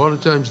told you, a lot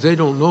of times they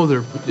don't know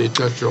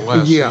that's their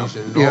last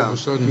season, and all of a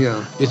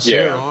sudden it's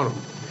there on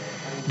them.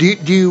 Do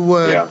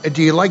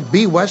you like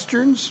B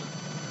westerns?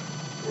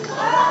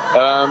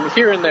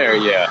 Here and there,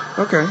 yeah.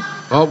 Okay.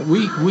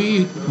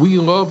 We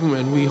love them,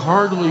 and we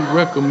hardly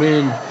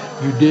recommend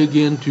you dig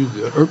into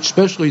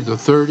especially the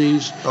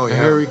 30s, the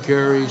Harry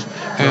Careys,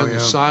 and the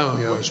silent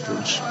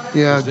westerns.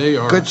 Yeah, they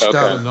are good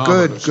stuff.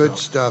 Good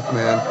stuff,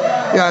 man.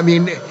 Yeah, I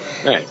mean,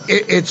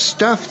 it's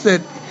stuff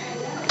that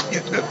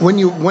when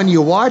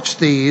you watch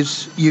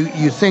these,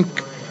 you think,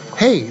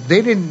 hey,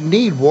 they didn't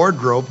need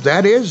wardrobe.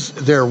 That is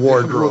their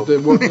wardrobe.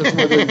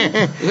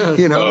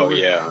 Oh,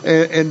 yeah.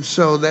 And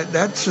so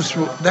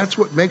that's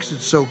what makes it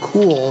so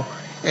cool.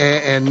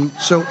 And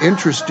so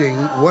interesting.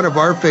 One of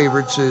our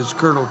favorites is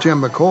Colonel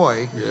Tim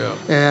McCoy. Yeah.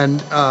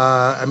 And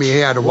he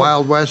had a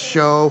Wild West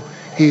show.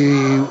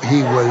 He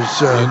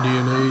was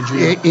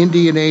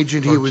Indian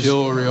agent. He was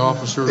artillery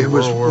officer. He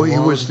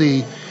was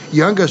the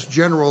youngest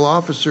general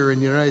officer in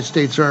the United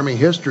States Army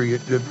history.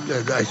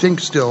 I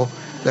think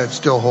that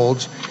still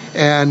holds.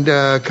 And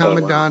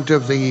commandant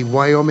of the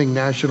Wyoming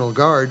National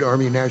Guard,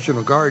 Army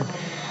National Guard.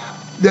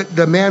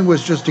 The man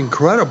was just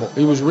incredible.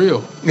 He was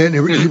real. And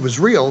he was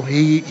real.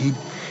 He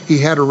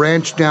had a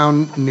ranch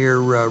down near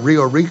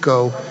Rio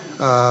Rico,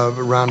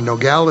 around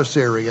Nogales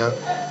area,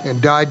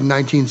 and died in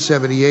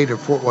 1978 at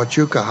Fort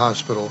Huachuca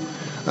Hospital.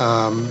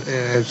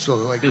 And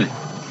so,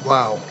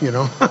 wow,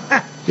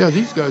 Yeah,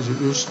 these guys are.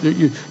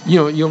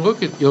 You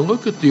look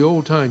at the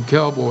old time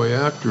cowboy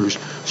actors.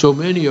 So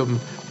many of them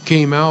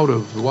came out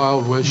of the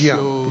Wild West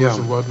shows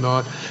and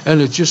whatnot,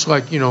 and it's just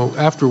like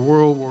after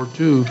World War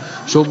II,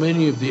 so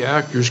many of the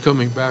actors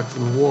coming back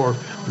from the war,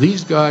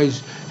 these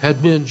guys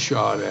had been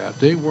shot at.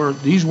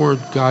 These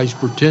weren't guys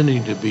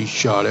pretending to be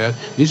shot at.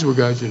 These were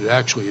guys that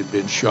actually had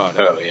been shot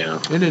at. Oh, yeah.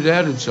 And it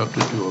added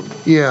something to them.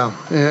 Yeah,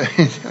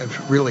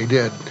 it really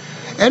did.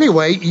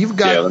 Anyway, you've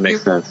got that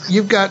makes sense.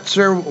 You've got,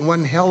 sir,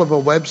 one hell of a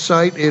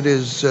website. It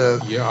is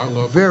I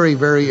love very,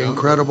 very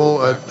incredible.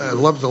 I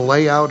love the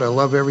layout. I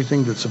love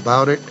everything that's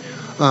about it.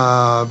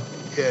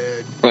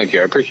 Thank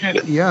you. I appreciate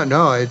it. Yeah,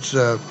 no, it's.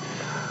 That's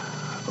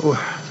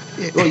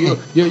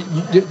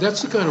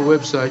the kind of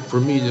website for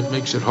me that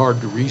makes it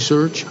hard to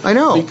research. I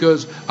know,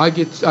 because I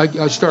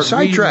start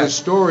reading the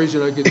stories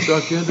and I get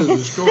sucked into the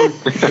story,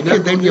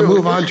 and then you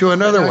move on to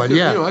another one.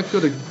 I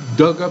could have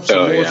dug up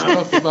some more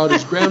stuff about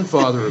his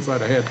grandfather if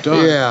I'd have had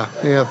time.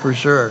 Yeah, for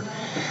sure.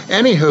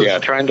 Anywho, yeah,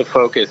 trying to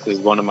focus is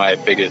one of my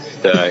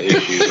biggest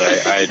issues.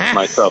 I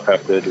myself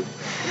have to do.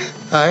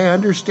 I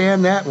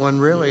understand that one,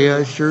 really.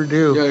 I sure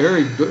do. Yeah,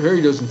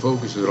 Harry doesn't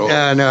focus at all.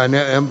 No,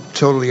 I'm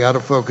totally out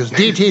of focus.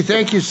 DT,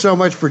 thank you so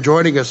much for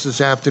joining us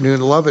this afternoon.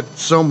 Love it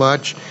so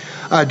much.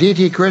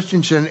 DT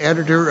Christiansen,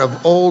 editor of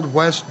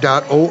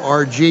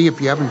oldwest.org.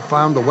 If you haven't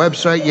found the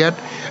website yet,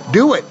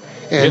 do it.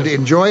 And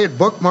enjoy it,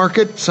 bookmark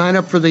it, sign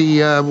up for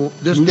the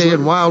This Day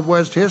in Wild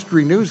West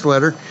History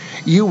newsletter.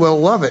 You will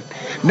love it.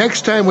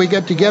 Next time we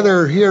get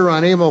together here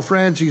on Emil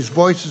Franzi's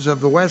Voices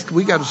of the West,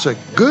 we got us a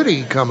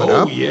goodie coming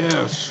up. Oh,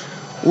 yes.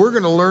 We're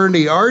going to learn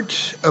the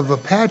art of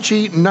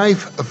Apache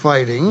knife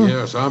fighting.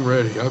 Yes, I'm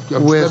ready. I've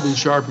been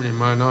sharpening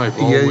my knife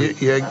all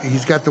week. Yeah,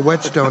 he's got the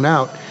whetstone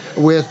out.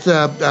 With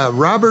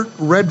Robert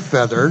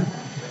Redfeather,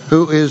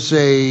 who is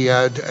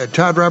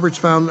Todd Roberts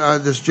found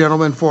this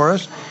gentleman for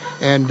us.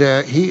 And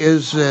he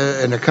is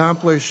an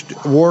accomplished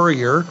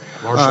warrior,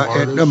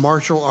 a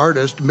martial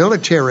artist,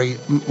 military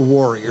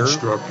warrior.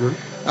 Instructor.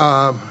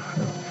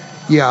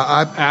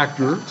 Yeah,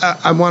 actor.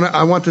 I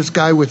want this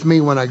guy with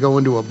me when I go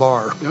into a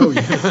bar. Oh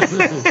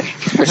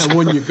yeah, and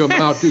when you come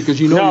out too, because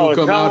you know you'll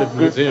come out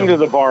with him. Into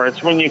the bar.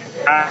 It's when you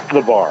out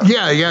the bar.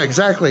 Yeah,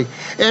 exactly.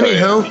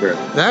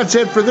 Anywho, that's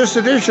it for this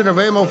edition of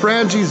Emil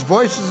Franzi's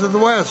Voices of the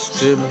West.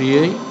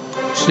 78,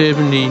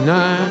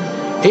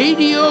 79,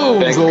 80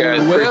 O's. Thanks,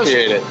 guys. West.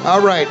 Appreciate it.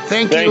 All right,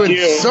 thank you, and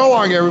so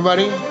long,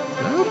 everybody.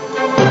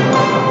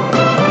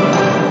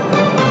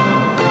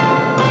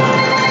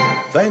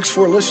 Thanks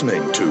for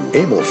listening to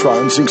Emil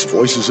Franzi's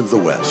Voices of the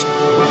West.